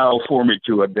took a while for me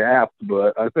to adapt,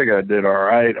 but I think I did all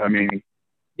right. I mean,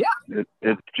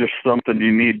 it's just something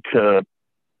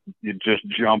you just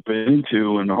jump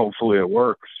into and hopefully it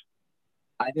works.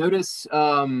 I notice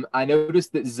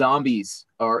that zombies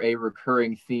are a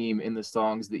recurring theme in the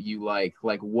songs that you like.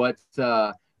 Like what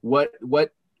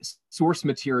source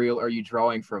material are you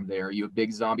drawing from there? Are you a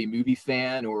big zombie movie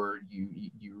fan, or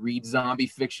you read zombie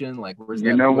fiction? Like where's that?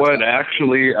 You know what?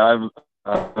 Actually, I've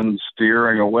been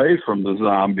steering away from the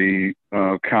zombie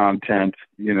content.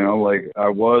 Like I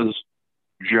was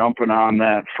jumping on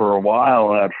that for a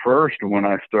while at first when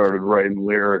I started writing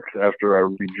lyrics after I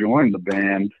rejoined the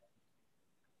band,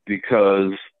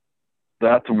 because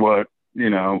that's what,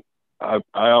 I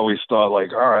always thought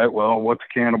like, all right, well, what's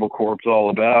Cannibal Corpse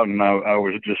all about? And I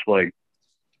was just like,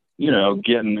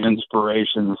 getting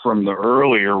inspiration from the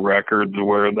earlier records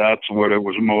where that's what it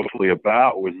was mostly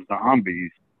about, was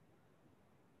zombies.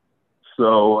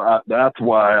 So that's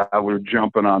why I was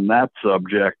jumping on that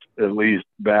subject, at least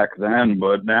back then.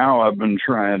 But now I've been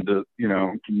trying to,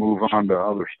 move on to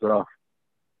other stuff.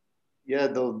 Yeah,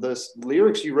 the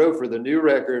lyrics you wrote for the new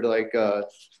record, like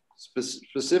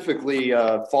specifically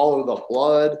Follow the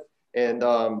Blood, and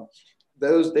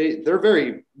they're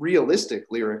very realistic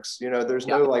lyrics. There's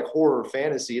no like horror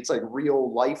fantasy. It's like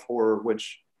real life horror,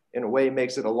 which in a way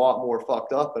makes it a lot more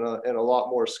fucked up and a lot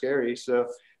more scary. So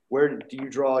where do you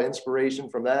draw inspiration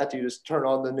from that? Do you just turn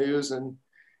on the news and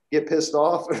get pissed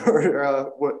off,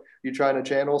 or what, you trying to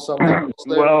channel something?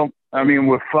 Well, I mean,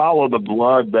 with Follow the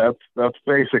Blood, that's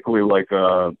basically like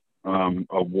a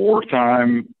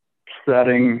wartime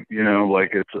setting, you know,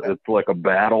 like it's like a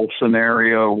battle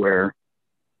scenario where,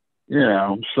 you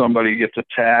know, somebody gets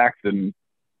attacked and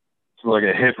it's like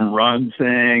a hit and run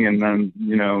thing, and then,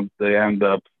 you know, they end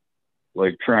up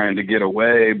like trying to get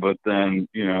away, but then,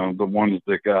 you know, the ones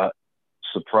that got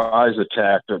surprise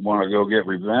attacked that want to go get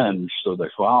revenge, so they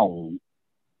follow them.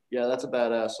 Yeah, that's a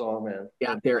badass song, man.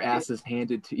 Yeah, their asses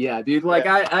handed to. Yeah, dude. Like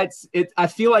I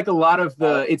feel like a lot of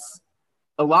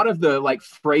the like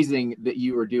phrasing that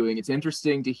you are doing. It's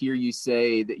interesting to hear you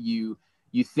say that you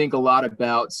think a lot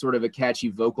about sort of a catchy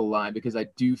vocal line, because I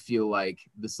do feel like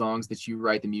the songs that you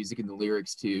write the music and the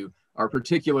lyrics to are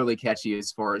particularly catchy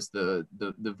as far as the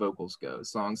vocals go.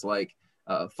 Songs like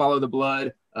Follow the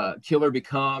Blood, Killer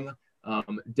Become,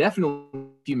 definitely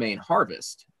Humane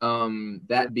Harvest,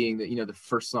 that being the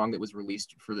first song that was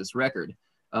released for this record.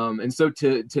 And so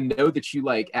to know that you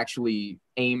like actually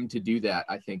aim to do that,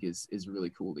 I think is really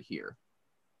cool to hear.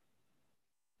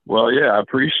 Well, yeah, I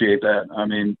appreciate that. I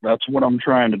mean, that's what I'm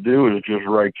trying to do, is just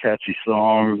write catchy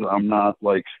songs. I'm not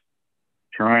like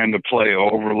trying to play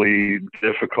overly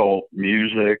difficult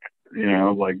music, you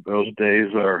know, like those days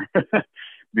are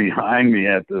behind me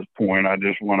at this point. I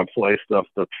just want to play stuff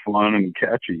that's fun and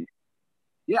catchy.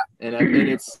 Yeah, and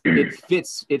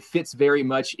it fits very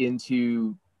much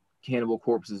into Cannibal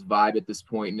Corpse's vibe at this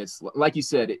point, and it's like you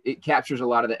said, it captures a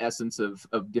lot of the essence of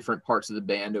different parts of the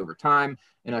band over time,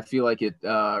 and I feel like it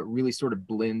really sort of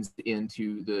blends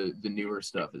into the newer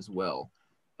stuff as well.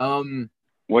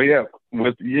 Well, yeah,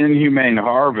 with Inhumane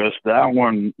Harvest, that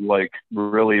one like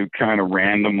really kind of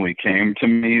randomly came to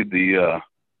me. The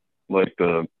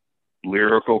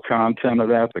lyrical content of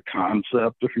that, the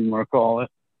concept, if you want to call it.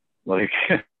 Like,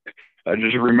 I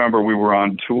just remember we were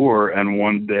on tour, and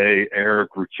one day Eric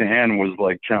Rutan was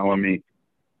like telling me,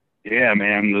 yeah,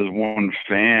 man, this one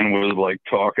fan was like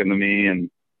talking to me, and,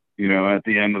 you know, at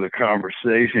the end of the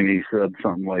conversation, he said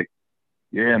something like,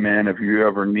 yeah, man, if you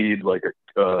ever need like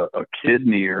a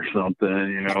kidney or something,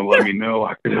 you know, let me know.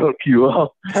 I could hook you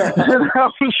up. And I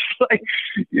was like,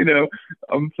 you know,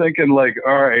 I'm thinking like,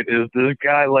 all right, is this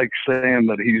guy like saying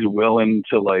that he's willing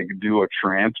to like do a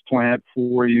transplant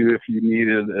for you if you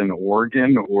needed an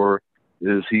organ, or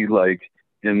is he like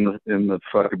in the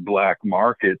fucking black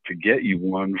market to get you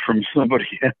one from somebody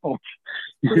else?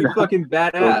 Pretty fucking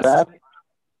badass. So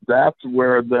that's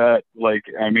where that, like,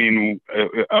 I mean,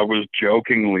 I was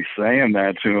jokingly saying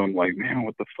that to him, like, man,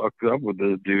 what the fuck's up with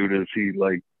this dude? Is he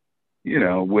like, you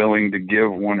know, willing to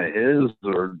give one of his,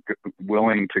 or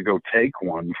willing to go take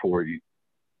one for you?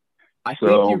 I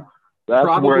think that's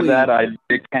probably where that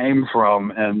idea came from,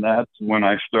 and that's when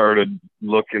I started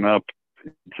looking up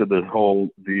to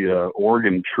the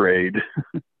organ trade.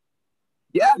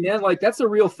 Yeah, man, like that's a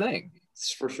real thing.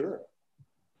 It's for sure.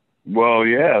 Well,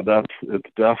 yeah, it's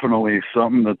definitely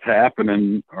something that's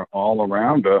happening all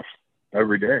around us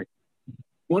every day.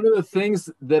 One of the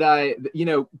things that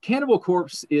Cannibal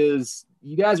Corpse is,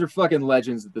 you guys are fucking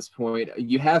legends at this point.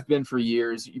 You have been for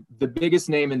years, the biggest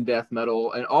name in death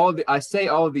metal, and I say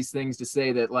all of these things to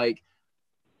say that like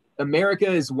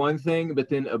America is one thing, but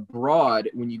then abroad,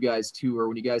 when you guys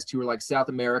tour like South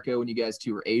America, when you guys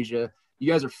tour Asia,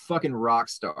 you guys are fucking rock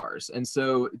stars. And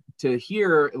so to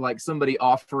hear like somebody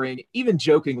offering, even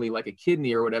jokingly, like a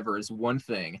kidney or whatever is one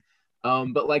thing.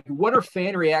 But like, what are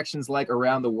fan reactions like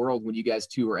around the world when you guys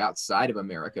tour outside of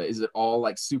America? Is it all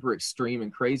like super extreme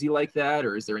and crazy like that?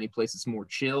 Or is there any place that's more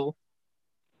chill?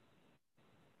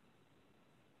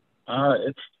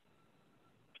 It's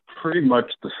pretty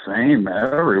much the same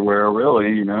everywhere,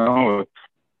 really. You know,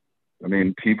 I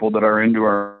mean, people that are into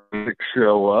our music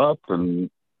show up,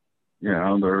 and you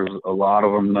know, there's a lot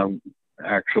of them that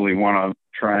actually want to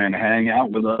try and hang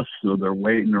out with us, so they're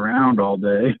waiting around all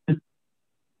day.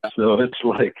 So it's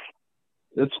like,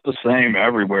 it's the same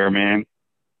everywhere, man.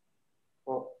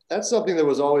 Well, that's something that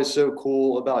was always so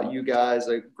cool about you guys.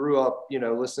 I grew up, you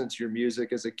know, listening to your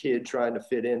music as a kid, trying to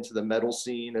fit into the metal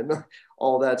scene and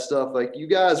all that stuff. Like, you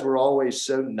guys were always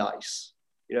so nice.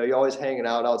 You know, you're always hanging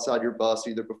out outside your bus,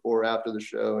 either before or after the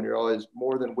show, and you're always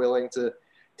more than willing to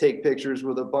take pictures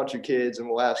with a bunch of kids, and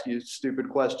we'll ask you stupid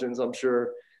questions, I'm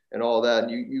sure, and all that.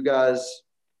 And you guys,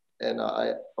 and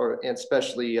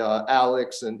especially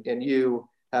Alex and you,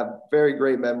 have very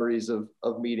great memories of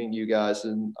meeting you guys.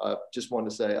 And I just want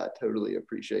to say I totally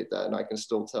appreciate that, and I can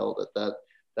still tell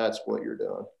that's what you're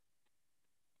doing.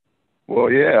 Well,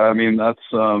 yeah, I mean,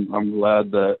 I'm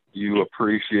glad that you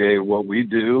appreciate what we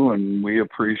do, and we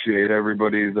appreciate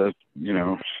everybody that,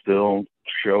 still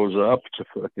shows up to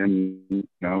fucking,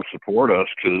 support us,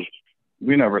 because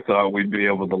we never thought we'd be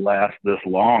able to last this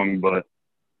long, but,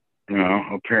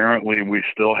 apparently we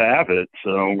still have it.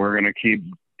 So we're going to keep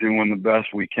doing the best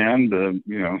we can to,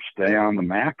 stay on the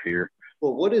map here.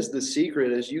 Well, what is the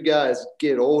secret as you guys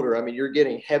get older? I mean, you're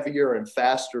getting heavier and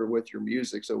faster with your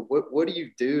music. So what do you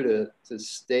do to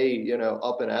stay,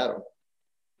 up and at 'em?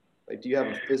 Like, do you have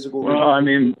a physical? Well, I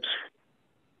mean,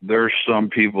 there's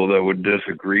some people that would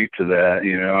disagree to that.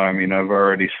 I mean, I've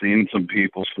already seen some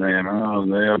people saying, oh,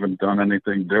 they haven't done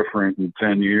anything different in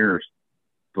 10 years,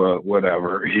 but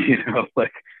whatever,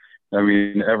 I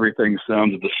mean, everything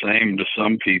sounds the same to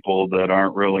some people that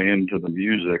aren't really into the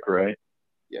music, right?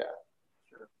 Yeah.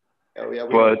 Oh, yeah,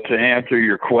 but to answer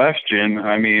your question,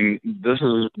 I mean,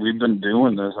 we've been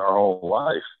doing this our whole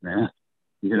life, man.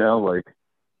 This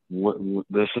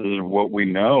is what we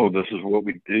know. This is what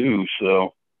we do.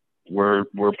 So we're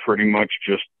pretty much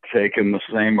just taking the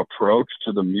same approach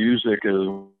to the music as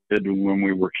we did when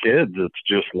we were kids. It's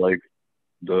just like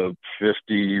the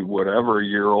 50 whatever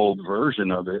year old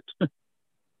version of it.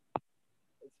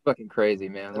 Fucking crazy,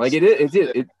 man. Like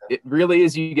it really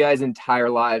is you guys' entire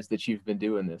lives that you've been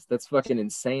doing this. That's fucking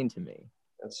insane to me.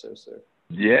 That's so sick.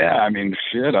 Yeah, I mean,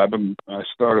 shit. I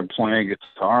started playing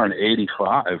guitar in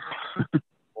 '85.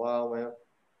 Wow, man.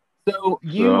 So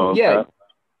you've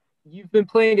been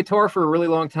playing guitar for a really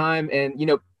long time, and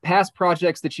past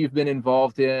projects that you've been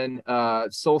involved in,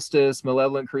 Solstice,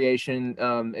 Malevolent Creation,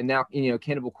 and now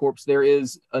Cannibal Corpse. There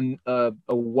is a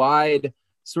wide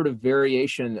sort of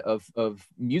variation of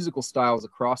musical styles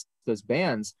across those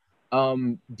bands.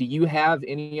 Do you have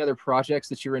any other projects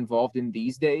that you're involved in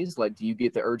these days? Like, do you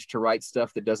get the urge to write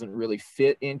stuff that doesn't really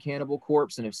fit in Cannibal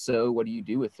Corpse? And if so, what do you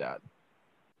do with that?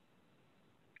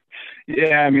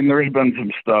 Yeah, I mean, there's been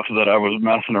some stuff that I was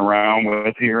messing around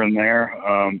with here and there.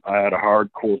 I had a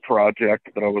hardcore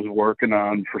project that I was working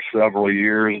on for several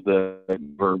years that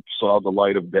never saw the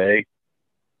light of day.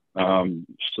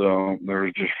 So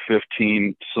there's just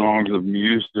 15 songs of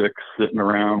music sitting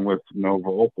around with no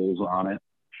vocals on it.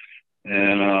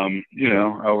 And,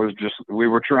 we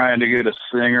were trying to get a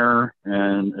singer,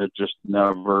 and it just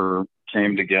never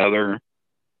came together.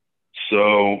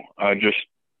 So I just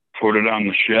put it on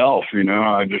the shelf.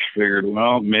 I just figured,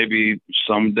 well, maybe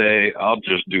someday I'll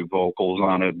just do vocals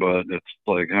on it, but it's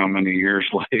like how many years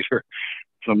later?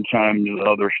 Sometimes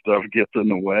other stuff gets in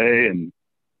the way, and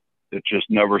it just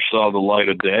never saw the light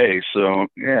of day. So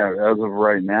yeah, as of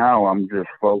right now, I'm just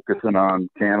focusing on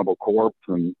Cannibal Corpse,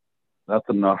 and that's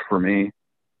enough for me.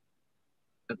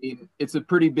 I mean, it's a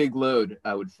pretty big load,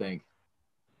 I would think.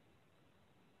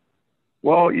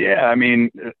 Well, yeah, I mean,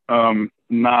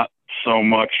 not so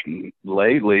much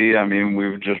lately. I mean,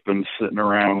 we've just been sitting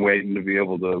around waiting to be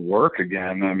able to work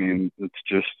again. I mean, it's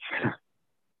just,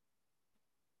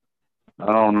 I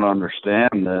don't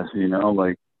understand this,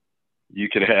 like you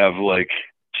could have like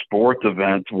sports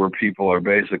events where people are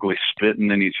basically spitting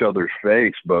in each other's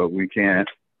face, but we can't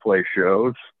play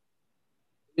shows.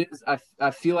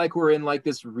 I feel like we're in like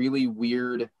this really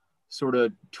weird sort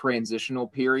of transitional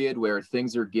period where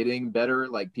things are getting better.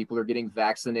 Like people are getting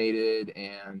vaccinated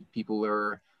and people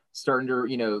are starting to,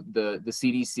 the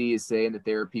CDC is saying that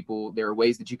there are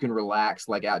ways that you can relax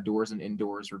like outdoors and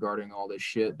indoors regarding all this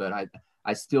shit. But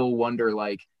I still wonder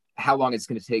like how long it's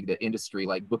going to take the industry,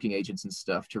 like booking agents and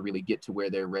stuff, to really get to where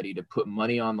they're ready to put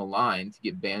money on the line to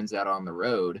get bands out on the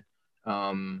road.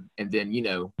 And then,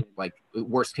 like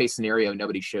worst case scenario,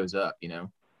 nobody shows up, Yeah,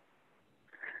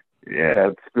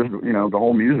 it's just, the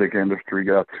whole music industry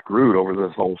got screwed over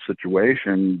this whole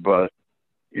situation. But,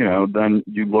 then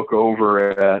you look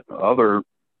over at other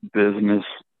business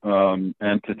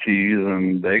entities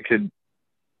and they could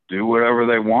do whatever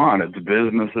they want. It's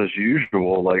business as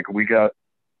usual. Like we got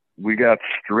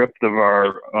stripped of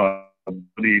our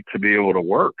ability to be able to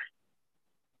work.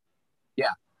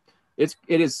 Yeah, it's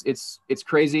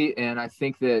crazy. And I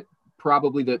think that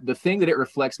probably the thing that it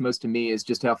reflects most to me is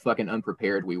just how fucking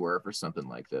unprepared we were for something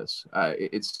like this.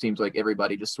 It seems like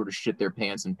everybody just sort of shit their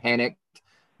pants and panicked.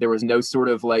 There was no sort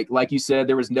of like you said,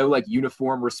 there was no like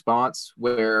uniform response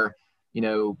where,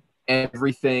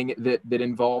 everything that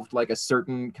involved like a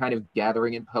certain kind of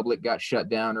gathering in public got shut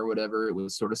down or whatever. It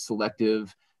was sort of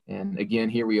selective. And again,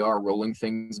 here we are rolling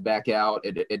things back out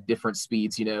at different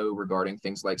speeds, regarding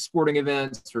things like sporting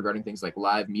events, regarding things like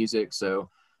live music. So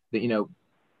that,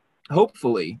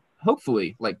 hopefully,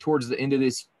 like towards the end of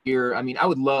this year, I mean, I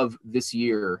would love this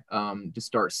year to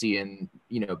start seeing,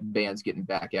 bands getting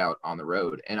back out on the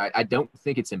road. And I don't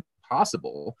think it's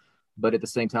impossible. But at the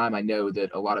same time, I know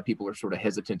that a lot of people are sort of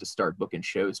hesitant to start booking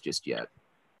shows just yet.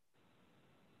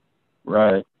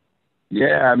 Right.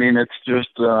 Yeah. I mean, it's just,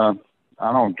 I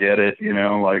don't get it, you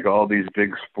know, like all these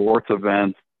big sports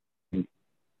events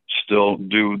still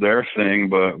do their thing,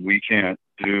 but we can't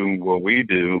do what we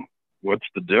do. What's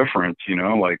the difference? You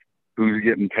know, like who's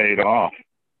getting paid off?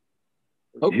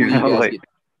 Hopefully you guys like get,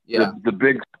 yeah. the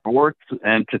big sports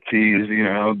entities, you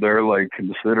know, they're like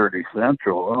considered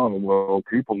essential. Oh, well,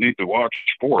 people need to watch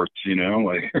sports, you know,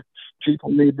 like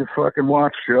people need to fucking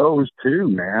watch shows too,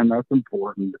 man. That's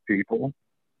important to people.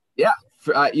 Yeah.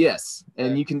 Yes.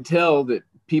 And you can tell that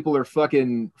people are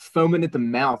fucking foaming at the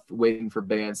mouth waiting for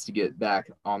bands to get back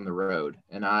on the road.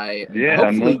 And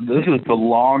hopefully, and this is the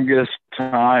longest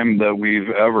time that we've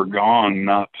ever gone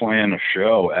not playing a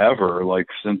show ever, like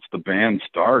since the band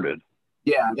started.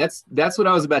 Yeah, that's what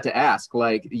I was about to ask.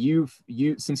 Like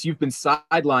since you've been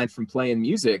sidelined from playing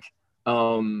music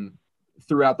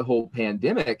throughout the whole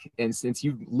pandemic, and since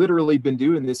you've literally been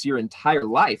doing this your entire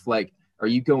life, like, are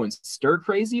you going stir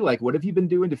crazy? Like, what have you been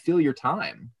doing to fill your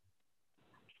time?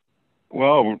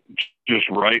 Well, just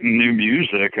writing new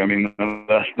music. I mean, the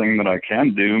best thing that I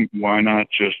can do. Why not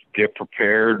just get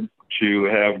prepared to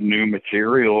have new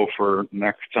material for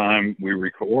next time we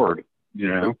record, you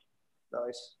know?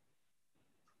 Nice.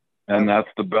 And that's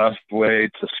the best way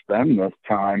to spend this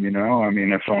time, you know? I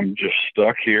mean, if I'm just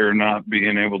stuck here not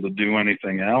being able to do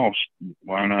anything else,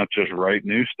 why not just write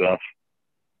new stuff?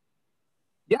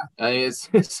 Yeah, it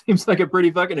seems like a pretty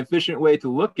fucking efficient way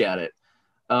to look at it.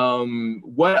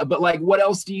 What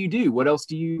else do you do?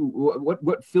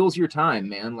 What fills your time,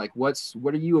 man? Like, what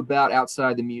are you about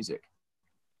outside the music?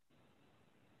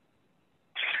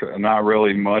 Not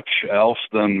really much else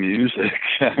than music.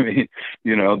 I mean,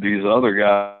 you know, these other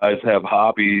guys have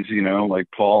hobbies, you know, like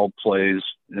Paul plays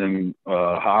in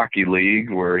a hockey league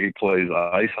where he plays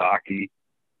ice hockey.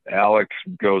 Alex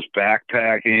goes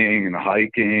backpacking and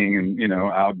hiking and, you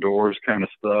know, outdoors kind of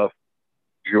stuff.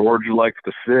 George likes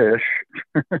to fish.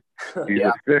 He's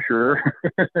a fisher.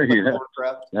 Yeah.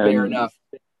 Fair enough.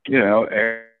 You know,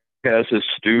 Eric has his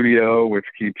studio, which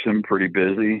keeps him pretty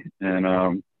busy.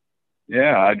 And,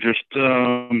 yeah, I just,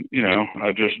 you know,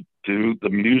 I just do the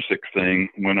music thing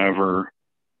whenever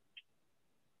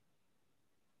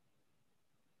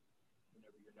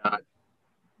you're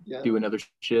not doing other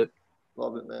shit.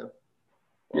 Love it, man.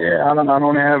 Yeah, I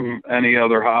don't have any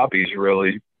other hobbies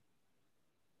really.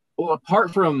 Well,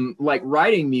 apart from like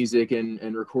writing music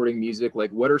and recording music,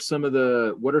 like what are some of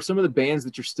the bands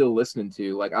that you're still listening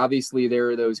to? Like obviously there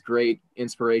are those great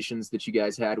inspirations that you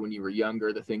guys had when you were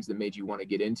younger, the things that made you want to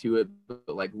get into it.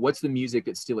 But like what's the music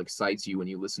that still excites you when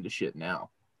you listen to shit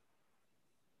now?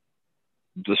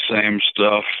 The same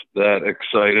stuff that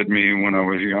excited me when I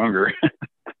was younger.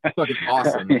 Fucking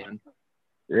awesome, man.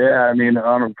 Yeah, I mean,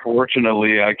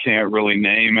 unfortunately, I can't really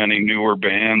name any newer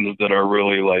bands that are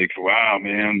really like, wow,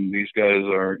 man, these guys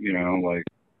are, you know, like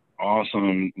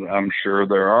awesome. I'm sure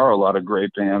there are a lot of great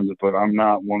bands, but I'm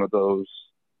not one of those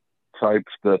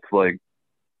types that's like,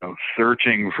 you know,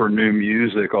 searching for new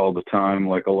music all the time,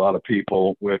 like a lot of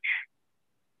people, which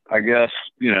I guess,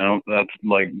 you know, that's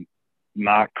like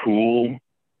not cool,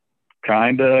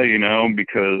 kinda, you know,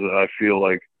 because I feel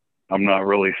like I'm not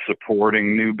really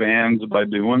supporting new bands by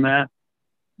doing that.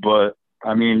 But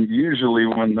I mean, usually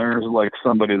when there's like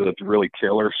somebody that's really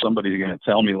killer, somebody's going to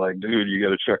tell me like, dude, you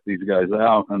got to check these guys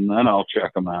out. And then I'll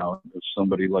check them out if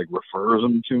somebody like refers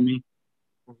them to me.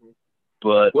 Mm-hmm.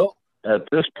 But at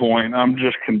this point, I'm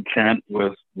just content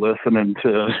with listening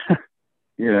to,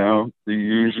 you know, the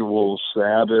usual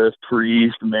Sabbath,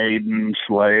 Priest, Maiden,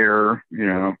 Slayer, you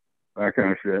know, that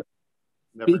kind of shit.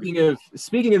 Speaking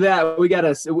of that,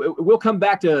 we'll come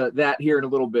back to that here in a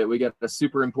little bit. We got a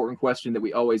super important question that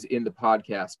we always end the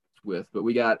podcast with, but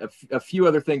we got a few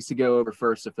other things to go over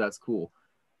first, if that's cool.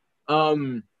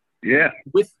 Yeah.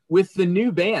 With the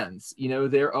new bands, you know,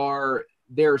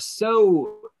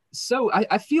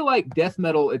 I feel like death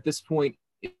metal at this point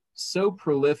is so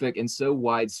prolific and so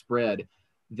widespread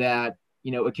that,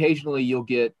 you know, occasionally you'll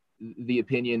get the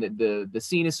opinion that the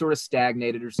scene is sort of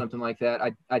stagnated or something like that.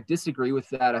 I disagree with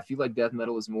that. I feel like death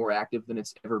metal is more active than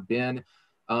it's ever been.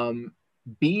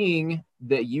 Being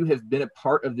that you have been a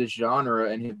part of this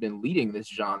genre and have been leading this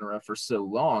genre for so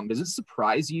long, does it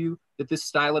surprise you that this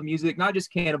style of music, not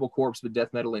just Cannibal Corpse, but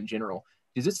death metal in general,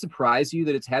 does it surprise you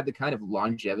that it's had the kind of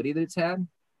longevity that it's had?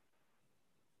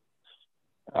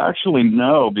 Actually,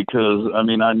 no, because I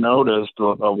mean, I noticed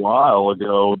a while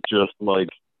ago, just like,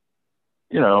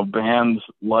 you know, bands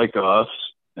like us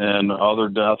and other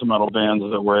death metal bands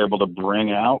that were able to bring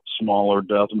out smaller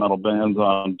death metal bands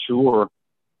on tour,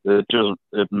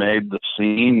 it made the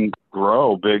scene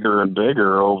grow bigger and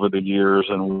bigger over the years,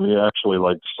 and we actually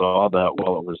like saw that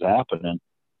while it was happening.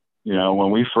 You know,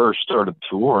 when we first started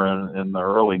touring in the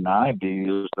early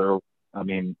 '90s,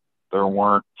 there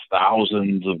weren't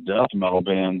thousands of death metal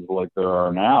bands like there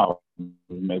are now,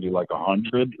 maybe like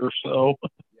 100 or so.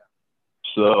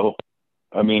 So,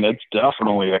 I mean, it's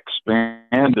definitely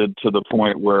expanded to the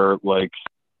point where, like,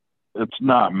 it's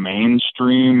not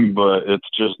mainstream, but it's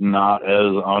just not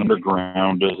as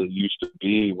underground as it used to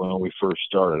be when we first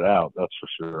started out. That's for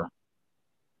sure.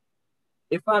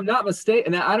 If I'm not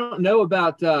mistaken, I don't know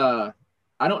about the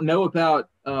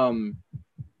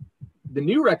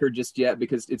new record just yet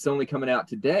because it's only coming out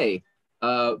today.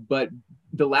 But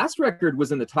the last record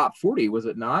was in the top 40, was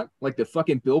it not? Like the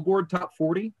fucking Billboard top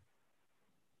 40?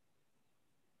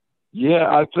 Yeah,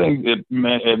 I think it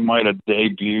might have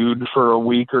debuted for a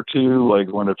week or two,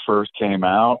 like when it first came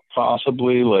out,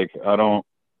 possibly. Like, I'm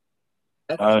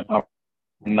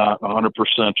not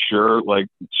 100% sure. Like,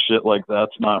 shit like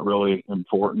that's not really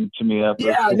important to me at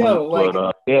this point. No, like,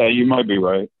 but yeah, you might be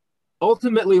right.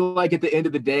 Ultimately, like, at the end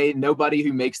of the day, nobody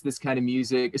who makes this kind of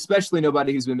music, especially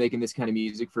nobody who's been making this kind of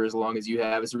music for as long as you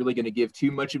have, is really going to give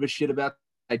too much of a shit about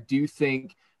it. I do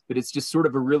think that it's just sort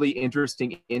of a really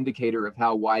interesting indicator of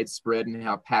how widespread and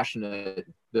how passionate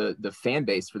the fan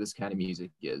base for this kind of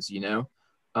music is, you know?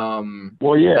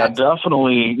 Well, yeah,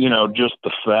 definitely, you know, just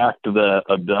the fact that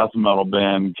a death metal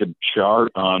band could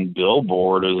chart on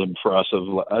Billboard is impressive.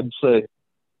 I'd say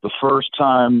the first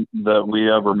time that we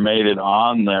ever made it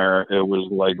on there, it was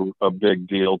like a big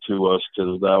deal to us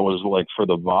because that was like for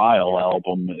the Vile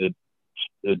album.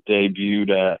 It debuted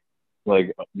at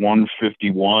like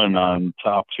 151 on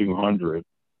top 200,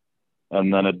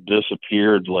 and then it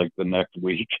disappeared like the next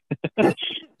week.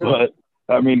 But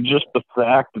I mean, just the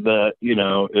fact that, you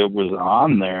know, it was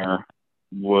on there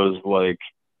was like,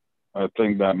 I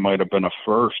think that might have been a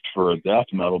first for a death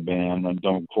metal band, and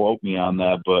don't quote me on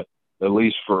that, but at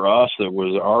least for us, it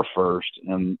was our first.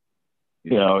 And,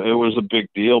 you know, it was a big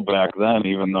deal back then,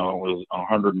 even though it was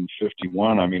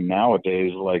 151. I mean,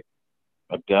 nowadays, like,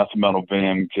 a death metal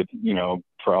band could, you know,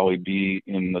 probably be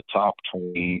in the top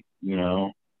 20, you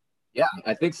know? Yeah,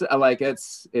 I think so. Like,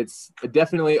 it's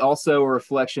definitely also a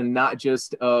reflection, not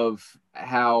just of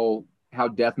how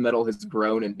death metal has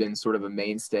grown and been sort of a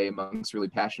mainstay amongst really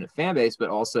passionate fan base, but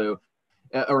also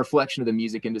a reflection of the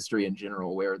music industry in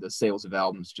general, where the sales of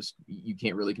albums just, you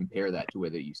can't really compare that to where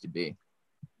they used to be.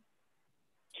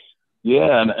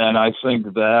 Yeah, and I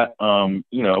think that,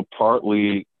 you know,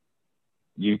 partly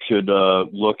you could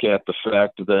look at the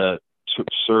fact that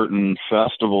certain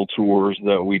festival tours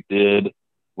that we did,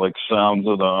 like Sounds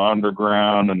of the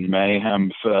Underground and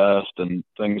Mayhem Fest and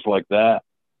things like that,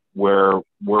 where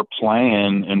we're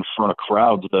playing in front of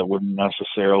crowds that wouldn't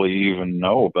necessarily even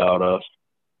know about us.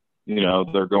 You know,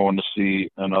 they're going to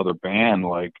see another band,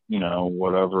 like, you know,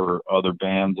 whatever other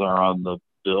bands are on the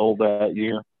bill that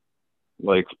year.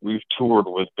 Like, we've toured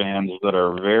with bands that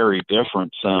are very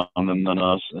different sounding than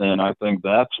us, and I think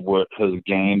that's what has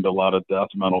gained a lot of death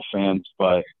metal fans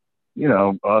by, you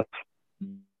know, us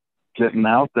getting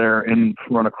out there in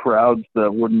front of crowds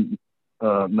that wouldn't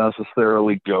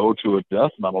necessarily go to a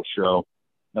death metal show.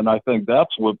 And I think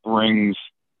that's what brings,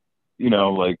 you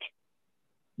know, like,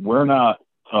 we're not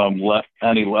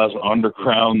any less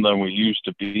underground than we used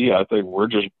to be. I think we're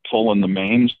just pulling the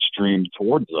mainstream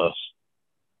towards us.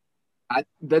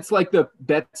 That's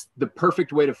the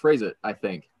perfect way to phrase it, I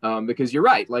think, because you're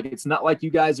right. Like, it's not like you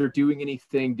guys are doing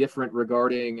anything different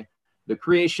regarding the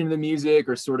creation of the music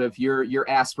or sort of your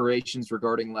aspirations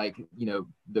regarding, like, you know,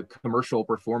 the commercial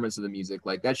performance of the music.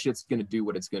 Like, that shit's going to do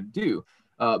what it's going to do.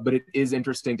 But it is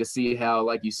interesting to see how,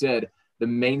 like you said, the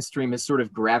mainstream has sort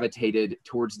of gravitated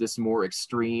towards this more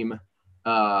extreme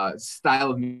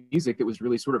style of music that was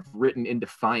really sort of written in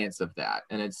defiance of that.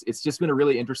 And it's just been a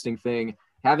really interesting thing.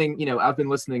 Having, you know, I've been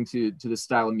listening to this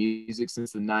style of music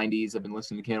since the 90s. I've been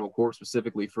listening to Cannibal Corpse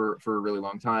specifically for a really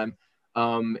long time.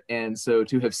 And so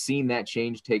to have seen that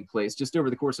change take place just over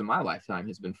the course of my lifetime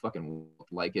has been fucking,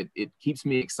 like, it keeps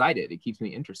me excited. It keeps me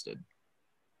interested.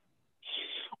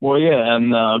 Well, yeah.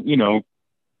 And, you know,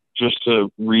 just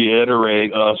to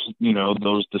reiterate us, you know,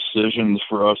 those decisions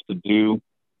for us to do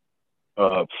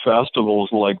festivals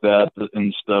like that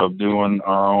instead of doing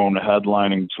our own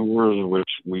headlining tours, which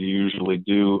we usually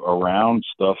do around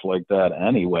stuff like that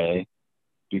anyway,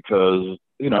 because,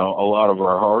 you know, a lot of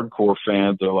our hardcore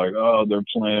fans are like, oh, they're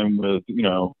playing with, you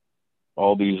know,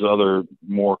 all these other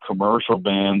more commercial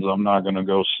bands. I'm not going to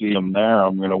go see them there.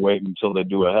 I'm going to wait until they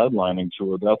do a headlining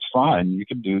tour. That's fine. You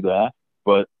can do that.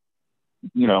 But,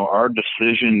 you know, our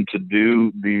decision to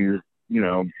do these,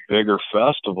 bigger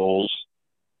festivals,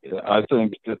 I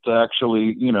think it's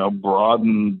actually,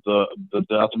 broadened the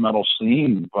death metal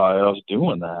scene by us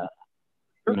doing that.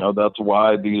 That's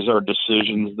why these are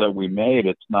decisions that we made.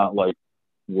 It's not like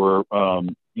we're,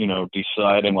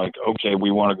 deciding like, okay,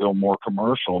 we want to go more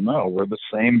commercial. No, we're the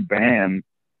same band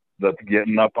that's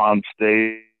getting up on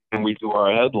stage and we do our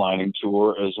headlining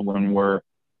tour as when we're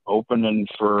opening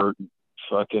for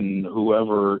fucking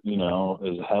whoever, is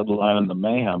headlining the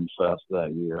Mayhem Fest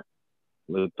that year.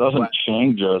 It doesn't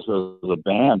change us as a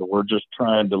band. We're just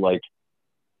trying to like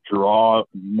draw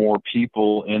more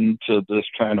people into this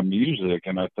kind of music,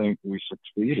 and I think we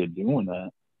succeeded doing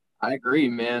that. I agree,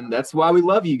 man. That's why we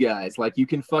love you guys. Like, you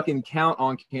can fucking count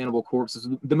on Cannibal Corpse as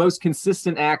the most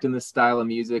consistent act in this style of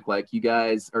music. Like, you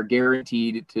guys are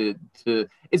guaranteed to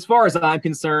as far as I'm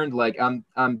concerned, like I'm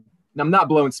not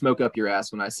blowing smoke up your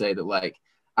ass when I say that, like,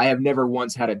 I have never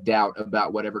once had a doubt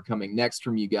about whatever coming next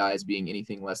from you guys being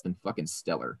anything less than fucking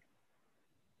stellar.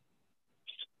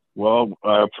 Well,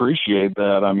 I appreciate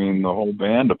that. I mean, the whole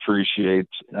band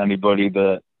appreciates anybody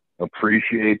that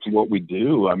appreciates what we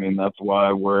do. I mean, that's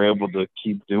why we're able to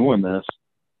keep doing this.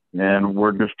 And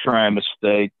we're just trying to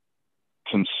stay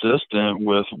consistent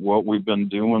with what we've been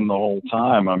doing the whole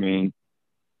time. I mean,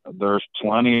 there's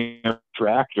plenty of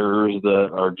tractors that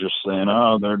are just saying,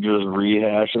 oh, they're just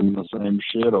rehashing the same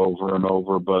shit over and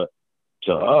over. But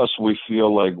to us, we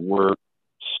feel like we're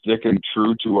sticking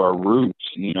true to our roots,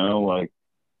 like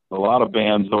a lot of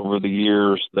bands over the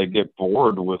years, they get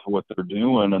bored with what they're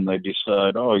doing and they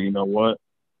decide, oh, you know what?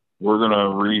 We're going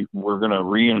to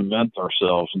reinvent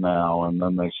ourselves now. And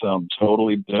then they sound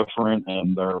totally different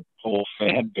and their whole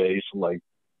fan base, like,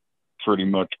 pretty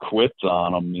much quits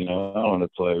on them, and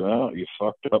it's like, well, you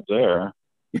fucked up there.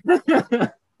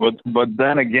 but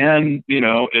then again,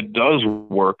 it does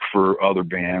work for other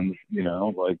bands,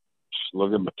 like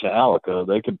look at Metallica.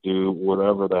 They could do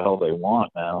whatever the hell they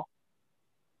want now.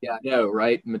 Yeah, I know,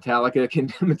 right? Metallica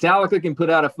can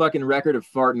put out a fucking record of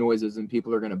fart noises and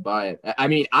people are going to buy it. I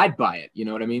mean, I'd buy it. You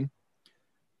know what I mean?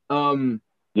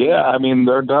 Yeah, I mean,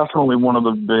 they're definitely one of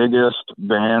the biggest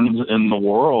bands in the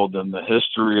world, in the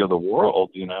history of the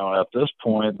world. At this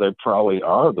point, they probably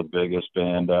are the biggest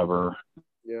band ever.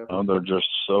 Yeah. They're just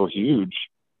so huge.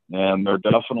 And they're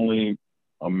definitely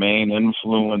a main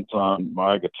influence on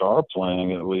my guitar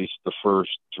playing, at least the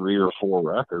first 3 or 4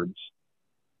 records.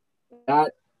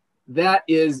 That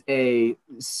is a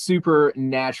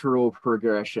supernatural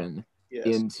progression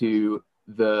into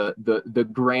the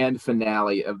grand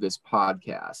finale of this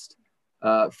podcast.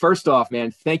 First off,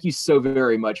 man, thank you so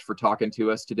very much for talking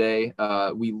to us today.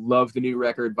 We love the new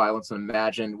record, Violence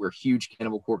Unimagined. We're huge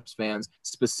Cannibal Corpse fans.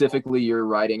 Specifically, your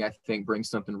writing, I think, brings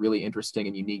something really interesting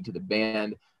and unique to the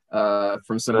band.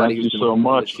 From somebody Thank you so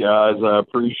much, guys. I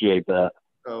appreciate that.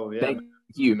 Oh, yeah. Thank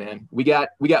you, man. We got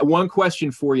one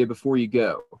question for you before you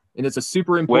go, and it's a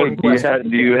super important question.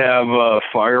 Do you have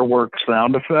fireworks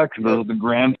sound effects? This is the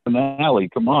grand finale.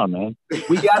 Come on, man.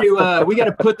 We got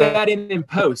to put that in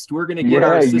post. We're gonna get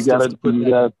our assistants to put that. You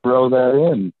gotta throw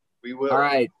that in. We will. All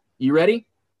right, you ready?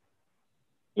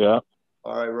 Yeah.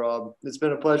 All right, Rob. It's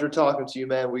been a pleasure talking to you,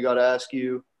 man. We got to ask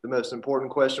you the most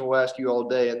important question we'll ask you all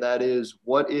day, and that is,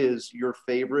 what is your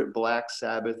favorite Black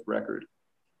Sabbath record?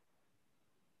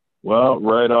 Well,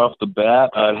 right off the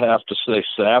bat, I'd have to say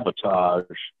Sabotage.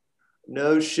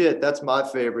 No shit. That's my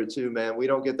favorite too, man. We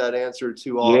don't get that answer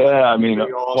too often. Yeah, I mean,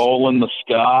 awesome. Hole in the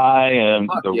Sky and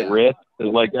Writ.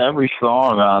 Like every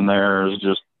song on there is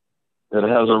just, it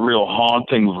has a real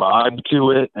haunting vibe to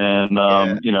it. And,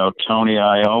 Tony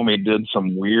Iommi did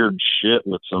some weird shit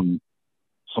with some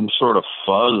sort of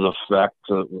fuzz effect,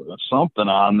 something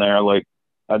on there. Like,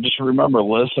 I just remember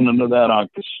listening to that on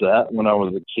cassette when I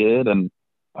was a kid, and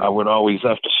I would always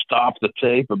have to stop the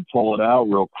tape and pull it out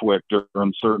real quick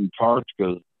during certain parts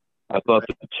because I thought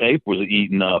that the tape was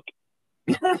eaten up.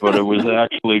 But it was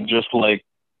actually just like,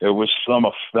 it was some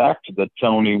effect that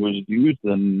Tony was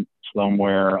using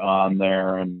somewhere on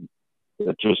there, and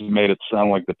it just made it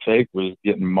sound like the tape was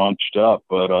getting munched up.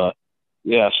 But,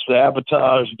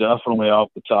 Sabotage, definitely off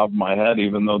the top of my head,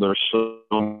 even though there's so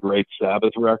great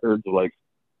Sabbath records. Like,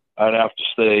 I'd have to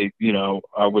say,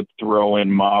 I would throw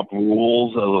in Mob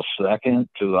Rules as a second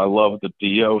because I love the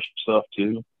Dio stuff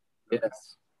too.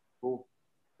 Yes. Cool.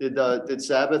 Did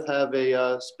Sabbath have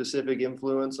a specific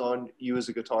influence on you as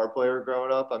a guitar player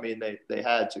growing up? I mean, they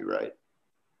had to, right?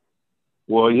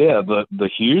 Well, yeah, the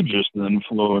hugest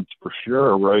influence for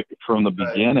sure, right from the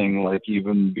beginning, like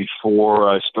even before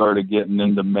I started getting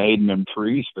into Maiden and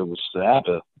Priest, it was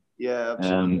Sabbath. Yeah,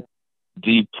 absolutely.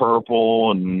 Deep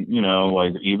Purple and, you know,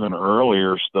 like even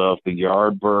earlier stuff, the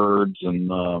Yardbirds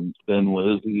and Thin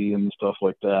Lizzy and stuff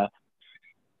like that.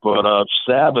 But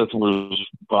Sabbath was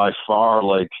by far,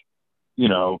 like, you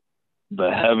know,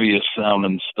 the heaviest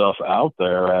sounding stuff out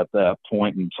there at that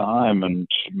point in time, and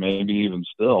maybe even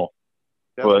still.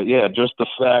 But yeah, just the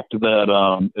fact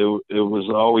that it was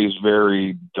always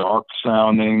very dark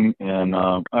sounding, and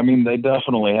I mean, they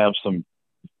definitely have some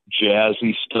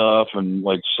jazzy stuff and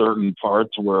like certain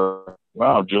parts where,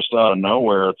 wow, just out of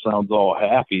nowhere it sounds all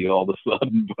happy all of a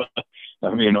sudden. But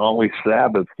I mean, only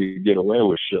Sabbath could get away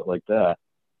with shit like that.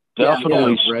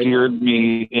 Definitely steered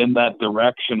me in that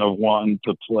direction of wanting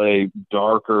to play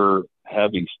darker,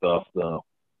 heavy stuff, though.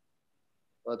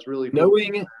 That's really cool.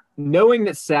 Knowing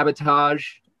that Sabotage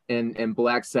and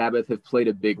Black Sabbath have played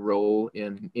a big role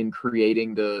in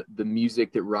creating the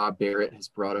music that Rob Barrett has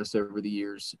brought us over the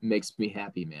years makes me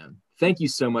happy, man. Thank you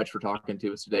so much for talking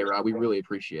to us today, Rob. We really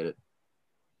appreciate it.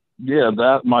 Yeah,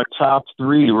 that my top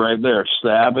three right there: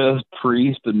 Sabbath,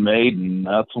 Priest, and Maiden.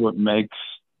 That's what makes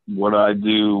what I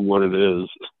do what it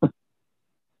is.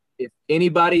 If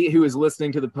anybody who is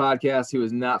listening to the podcast who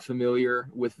is not familiar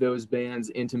with those bands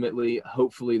intimately,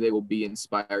 hopefully they will be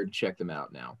inspired to check them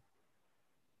out now.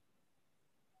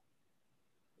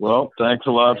 Well, thanks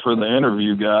a lot for the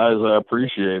interview, guys. I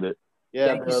appreciate it. Yeah,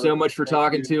 thank you so much for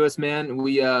talking to us, man.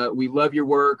 We love your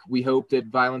work. We hope that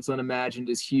Violence Unimagined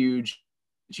is huge,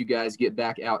 that you guys get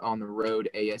back out on the road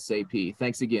ASAP.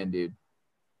 Thanks again, dude.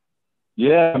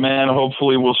 Yeah, man.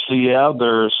 Hopefully we'll see you out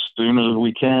there as soon as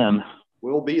we can.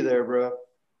 We'll be there, bro.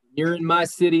 You're in my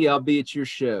city. I'll be at your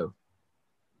show.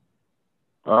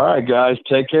 All right, guys.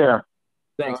 Take care.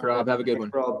 Thanks, Rob. Have a good one.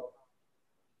 Rob.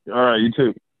 All right, you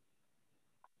too.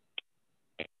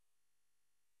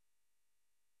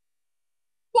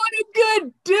 What a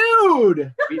good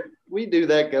dude. We do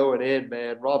that going in,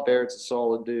 man. Rob Barrett's a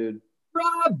solid dude.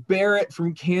 Rob Barrett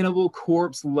from Cannibal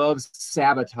Corpse loves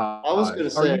Sabotage. I was going to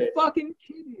say. Are you fucking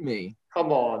kidding me?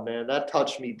 Come on, man. That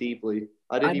touched me deeply.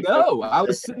 I know. I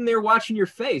was sitting there watching your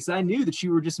face. I knew that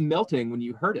you were just melting when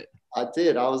you heard it. I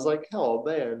did. I was like, oh,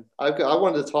 man. I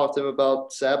wanted to talk to him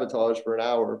about Sabotage for an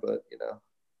hour, but, you know.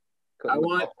 I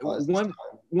want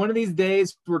one of these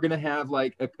days we're going to have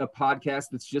like a podcast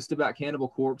that's just about Cannibal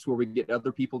Corpse where we get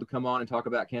other people to come on and talk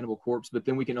about Cannibal Corpse, but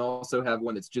then we can also have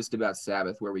one that's just about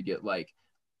Sabbath where we get like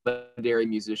legendary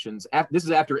musicians. This is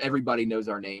after everybody knows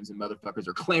our names and motherfuckers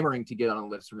are clamoring to get on a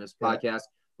Lifts from This podcast.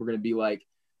 We're going to be like,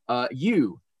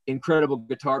 you, incredible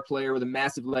guitar player with a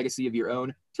massive legacy of your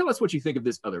own, tell us what you think of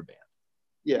this other band.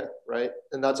 Yeah, right.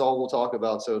 And that's all we'll talk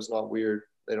about, so it's not weird.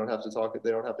 They don't have to talk. They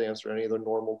don't have to answer any of the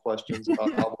normal questions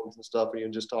about albums and stuff. You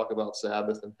can just talk about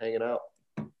Sabbath and hanging out.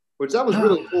 Which that was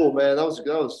really cool, man. That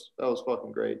was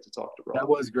fucking great to talk to Rob. That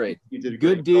was great. You did a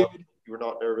good dude. Job. You were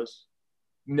not nervous.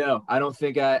 No, I don't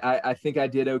think I think I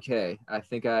did okay. I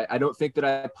don't think that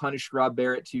I punished Rob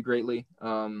Barrett too greatly.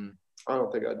 I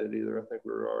don't think I did either. I think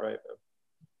we were all right,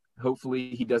 man.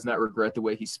 Hopefully he does not regret the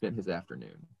way he spent his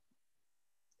afternoon.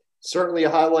 Certainly a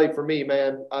highlight for me,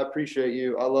 man. I appreciate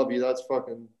you. I love you.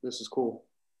 This is cool.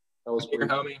 That was here,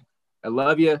 homie. I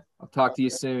love you. I'll talk to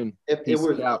you soon. I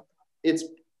thought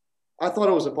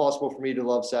it was impossible for me to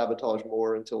love Sabotage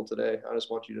more until today. I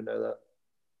just want you to know that.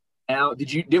 Now,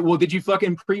 did you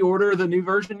fucking pre-order the new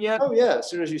version yet? Oh yeah. As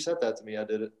soon as you sent that to me, I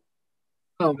did it.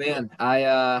 Oh man.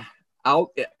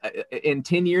 I'll in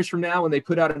 10 years from now, when they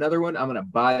put out another one, I'm going to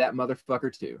buy that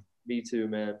motherfucker too. Me too,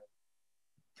 man.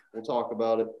 We'll talk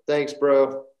about it. Thanks,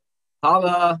 bro.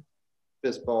 Holla.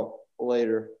 Fist bump.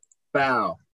 Later.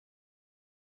 Bow.